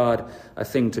with God a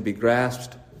thing to be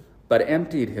grasped, but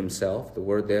emptied himself, the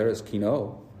word there is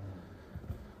kino,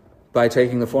 by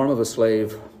taking the form of a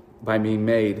slave, by being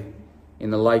made in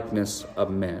the likeness of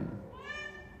men.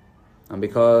 And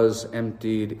because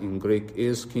emptied in Greek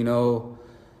is kino,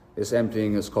 this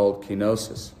emptying is called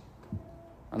kenosis.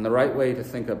 And the right way to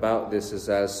think about this is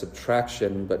as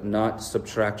subtraction, but not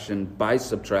subtraction by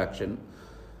subtraction,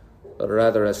 but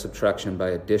rather as subtraction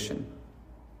by addition.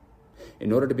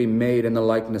 In order to be made in the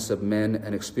likeness of men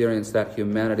and experience that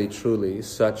humanity truly,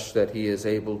 such that he is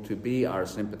able to be our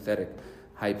sympathetic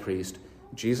high priest,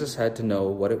 Jesus had to know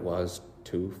what it was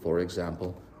to, for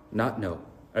example, not know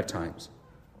at times.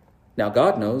 Now,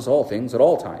 God knows all things at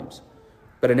all times,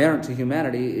 but inherent to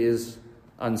humanity is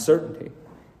uncertainty.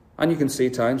 And you can see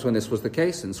times when this was the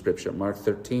case in Scripture. Mark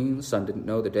 13, the Son didn't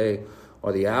know the day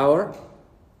or the hour.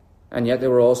 And yet there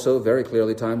were also very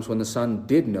clearly times when the Son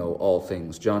did know all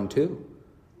things. John 2,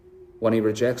 when he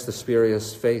rejects the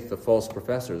spurious faith of false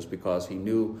professors because he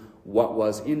knew what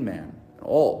was in man,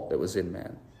 all that was in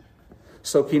man.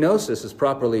 So kenosis is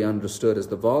properly understood as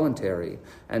the voluntary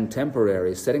and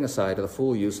temporary setting aside of the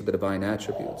full use of the divine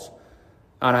attributes.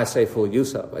 And I say full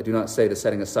use of. I do not say the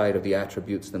setting aside of the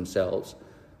attributes themselves.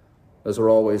 Those were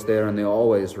always there and they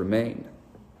always remained.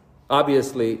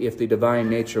 Obviously, if the divine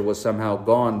nature was somehow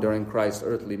gone during Christ's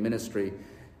earthly ministry,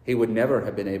 he He would never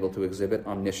have been able to exhibit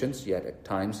omniscience, yet at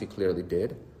times he clearly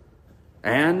did.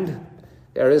 And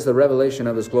there is the revelation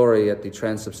of his glory at the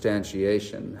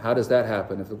transubstantiation. How does that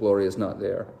happen if the glory is not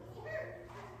there?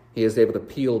 He is able to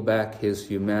peel back his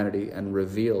humanity and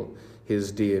reveal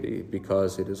his deity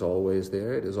because it is always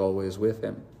there, it is always with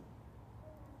him.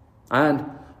 And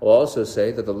I'll also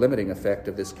say that the limiting effect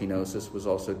of this kenosis was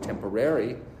also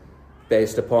temporary,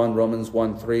 based upon Romans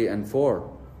 1, 3, and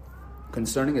 4.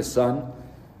 Concerning his son,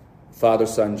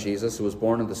 Father-Son Jesus, who was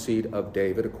born of the seed of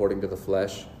David according to the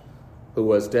flesh, who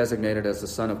was designated as the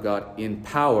Son of God in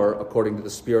power according to the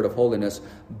Spirit of holiness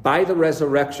by the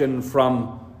resurrection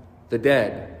from the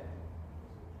dead.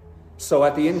 So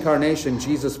at the incarnation,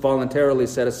 Jesus voluntarily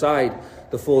set aside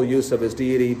the full use of his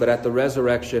deity, but at the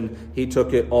resurrection, he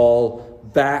took it all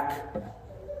back.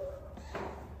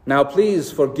 Now please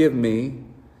forgive me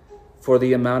for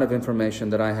the amount of information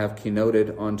that I have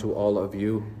keynoted onto all of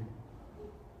you.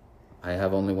 I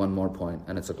have only one more point,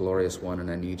 and it's a glorious one,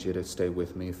 and I need you to stay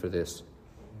with me for this.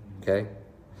 Okay?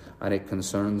 And it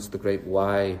concerns the great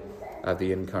why of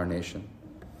the incarnation.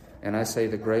 And I say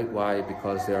the great why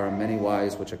because there are many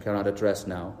whys which I cannot address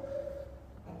now.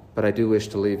 But I do wish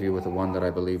to leave you with the one that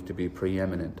I believe to be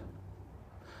preeminent.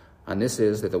 And this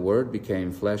is that the Word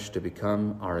became flesh to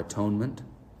become our atonement.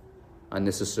 And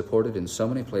this is supported in so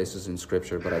many places in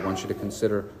Scripture, but I want you to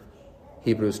consider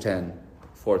Hebrews 10,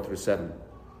 4 through 7.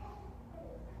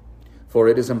 For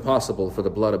it is impossible for the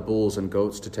blood of bulls and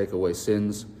goats to take away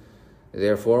sins.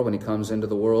 Therefore, when he comes into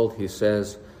the world, he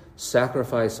says,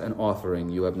 sacrifice and offering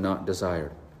you have not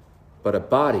desired, but a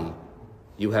body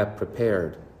you have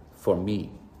prepared for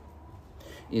me.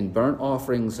 In burnt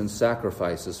offerings and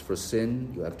sacrifices for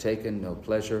sin you have taken no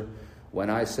pleasure. When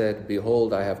I said,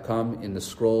 behold, I have come, in the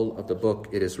scroll of the book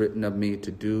it is written of me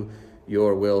to do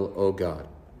your will, O God.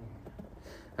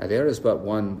 Now, there is but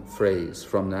one phrase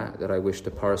from that I wish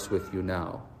to parse with you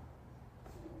now.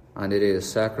 And it is,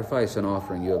 sacrifice and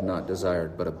offering you have not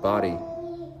desired, but a body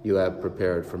you have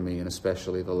prepared for me, and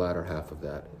especially the latter half of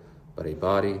that. But a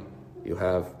body you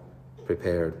have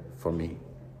prepared for me.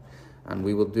 And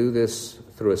we will do this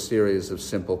through a series of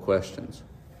simple questions.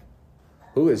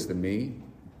 Who is the me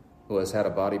who has had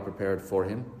a body prepared for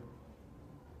him?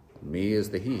 Me is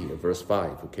the he of verse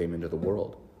 5 who came into the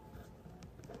world.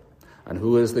 And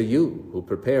who is the you who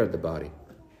prepared the body?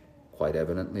 Quite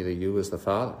evidently the you is the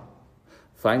Father.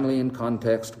 Finally, in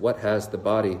context, what has the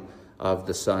body of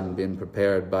the Son been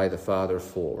prepared by the Father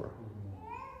for?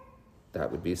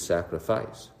 That would be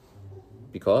sacrifice,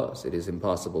 because it is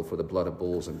impossible for the blood of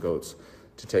bulls and goats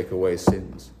to take away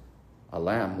sins. A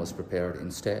lamb was prepared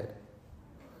instead,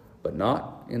 but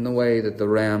not in the way that the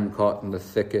ram caught in the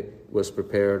thicket was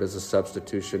prepared as a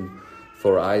substitution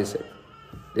for Isaac.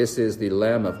 This is the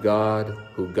Lamb of God,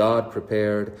 who God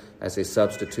prepared as a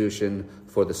substitution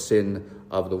for the sin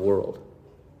of the world.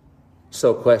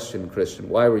 So question, Christian,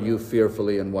 why were you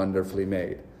fearfully and wonderfully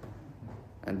made?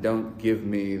 And don't give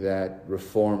me that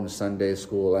reformed Sunday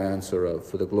school answer of,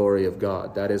 for the glory of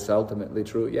God. That is ultimately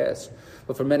true, yes.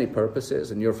 But for many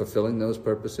purposes, and you're fulfilling those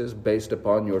purposes based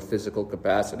upon your physical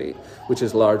capacity, which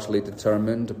is largely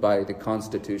determined by the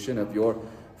constitution of your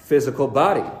physical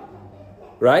body.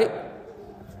 Right?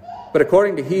 But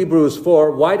according to Hebrews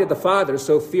 4, why did the Father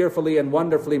so fearfully and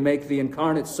wonderfully make the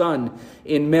incarnate Son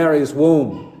in Mary's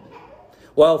womb?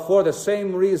 Well, for the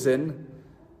same reason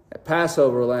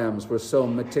Passover lambs were so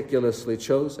meticulously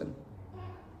chosen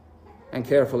and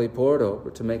carefully poured over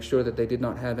to make sure that they did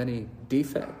not have any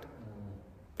defect.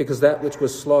 Because that which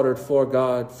was slaughtered for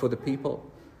God, for the people,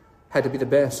 had to be the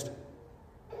best.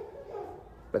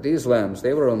 But these lambs,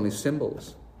 they were only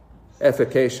symbols,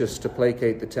 efficacious to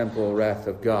placate the temporal wrath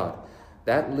of God.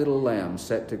 That little lamb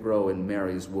set to grow in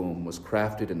Mary's womb was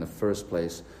crafted in the first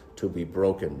place to be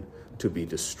broken, to be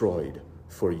destroyed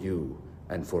for you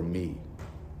and for me.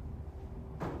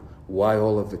 Why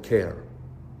all of the care?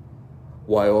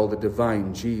 Why all the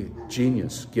divine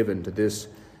genius given to this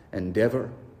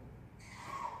endeavor?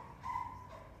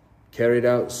 Carried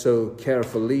out so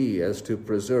carefully as to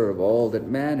preserve all that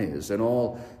man is and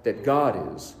all that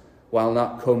God is, while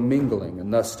not commingling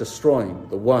and thus destroying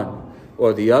the one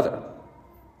or the other,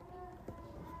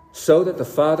 so that the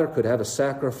Father could have a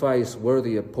sacrifice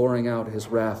worthy of pouring out his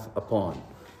wrath upon,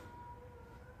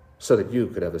 so that you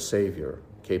could have a Savior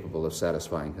capable of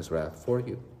satisfying his wrath for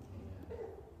you.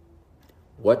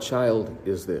 What child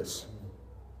is this?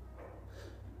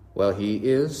 Well, he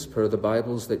is, per the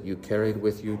Bibles that you carried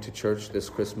with you to church this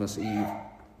Christmas Eve,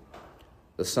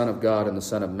 the Son of God and the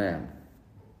Son of Man,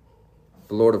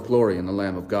 the Lord of glory and the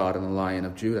Lamb of God and the Lion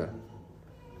of Judah,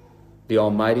 the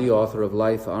Almighty, author of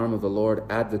life, arm of the Lord,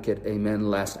 advocate, amen,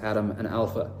 last Adam and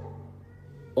Alpha,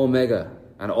 Omega,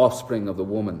 and offspring of the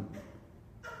woman.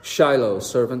 Shiloh,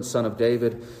 servant, son of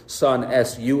David, son,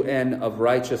 S-U-N, of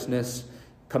righteousness,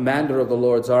 commander of the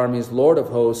Lord's armies, Lord of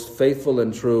hosts, faithful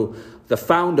and true, the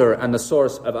founder and the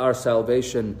source of our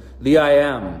salvation, the I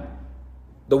am,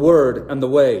 the Word and the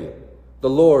way, the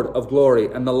Lord of glory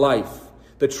and the life,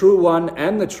 the true one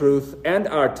and the truth, and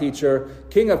our teacher,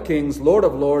 King of kings, Lord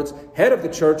of lords, head of the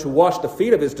church, who washed the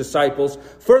feet of his disciples,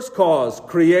 first cause,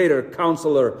 creator,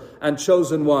 counselor, and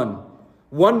chosen one,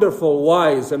 wonderful,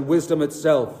 wise, and wisdom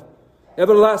itself,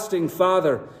 everlasting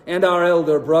Father, and our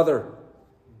elder brother,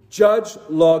 judge,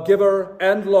 lawgiver,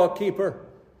 and lawkeeper,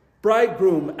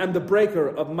 bridegroom and the breaker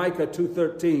of Micah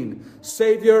 2:13,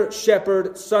 Savior,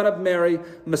 shepherd, son of Mary,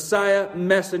 Messiah,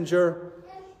 messenger,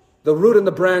 the root and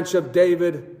the branch of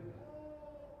David,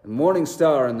 the morning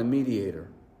star and the mediator,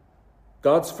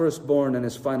 God's firstborn and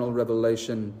his final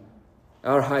revelation,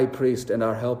 our high priest and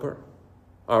our helper,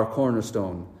 our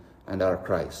cornerstone and our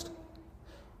Christ.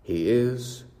 He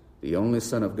is the only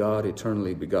Son of God,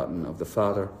 eternally begotten of the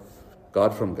Father,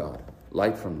 God from God,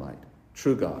 light from light,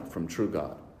 true God from true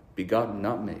God, begotten,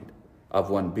 not made,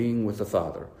 of one being with the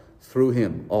Father. Through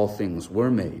him all things were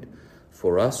made.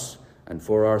 For us and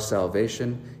for our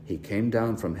salvation, he came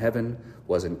down from heaven,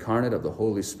 was incarnate of the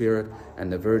Holy Spirit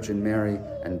and the Virgin Mary,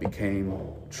 and became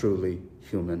truly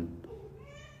human.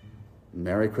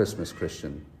 Merry Christmas,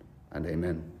 Christian, and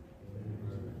amen.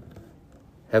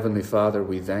 Heavenly Father,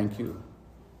 we thank you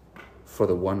for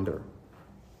the wonder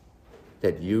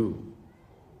that you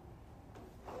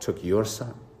took your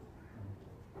Son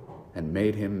and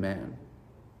made him man.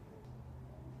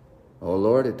 Oh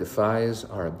Lord, it defies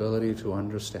our ability to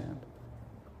understand.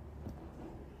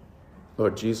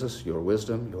 Lord Jesus, your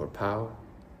wisdom, your power,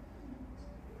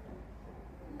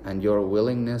 and your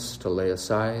willingness to lay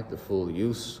aside the full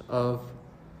use of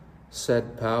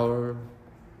said power,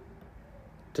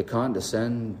 to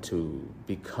condescend to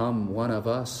become one of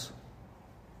us,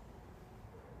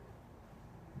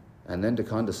 and then to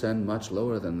condescend much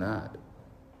lower than that,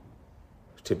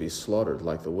 to be slaughtered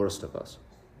like the worst of us.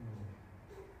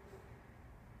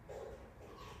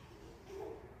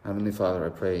 Heavenly Father, I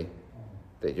pray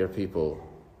that your people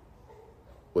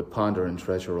would ponder and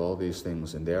treasure all these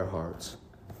things in their hearts,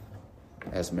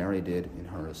 as Mary did in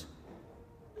hers.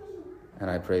 And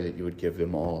I pray that you would give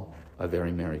them all a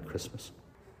very Merry Christmas.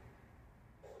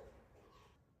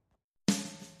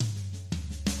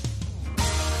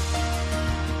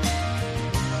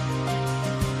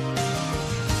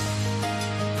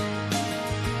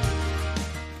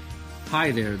 Hi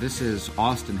there, this is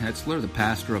Austin Hetsler, the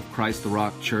pastor of Christ the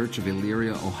Rock Church of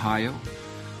Elyria, Ohio.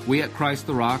 We at Christ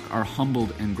the Rock are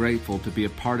humbled and grateful to be a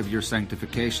part of your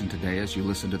sanctification today as you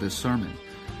listen to this sermon.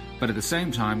 But at the same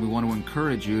time, we want to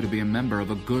encourage you to be a member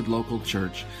of a good local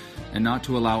church and not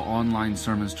to allow online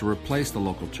sermons to replace the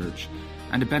local church,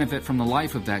 and to benefit from the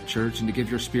life of that church and to give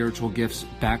your spiritual gifts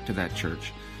back to that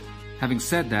church. Having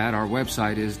said that, our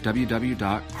website is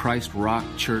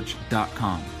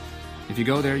www.christrockchurch.com. If you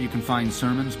go there, you can find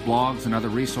sermons, blogs, and other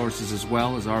resources, as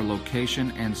well as our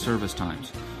location and service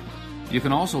times. You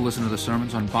can also listen to the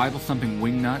sermons on Bible Thumping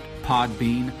Wingnut,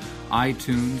 Podbean,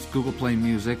 iTunes, Google Play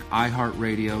Music,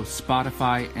 iHeartRadio,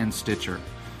 Spotify, and Stitcher.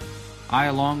 I,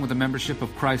 along with the membership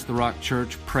of Christ the Rock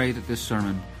Church, pray that this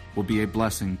sermon will be a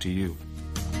blessing to you.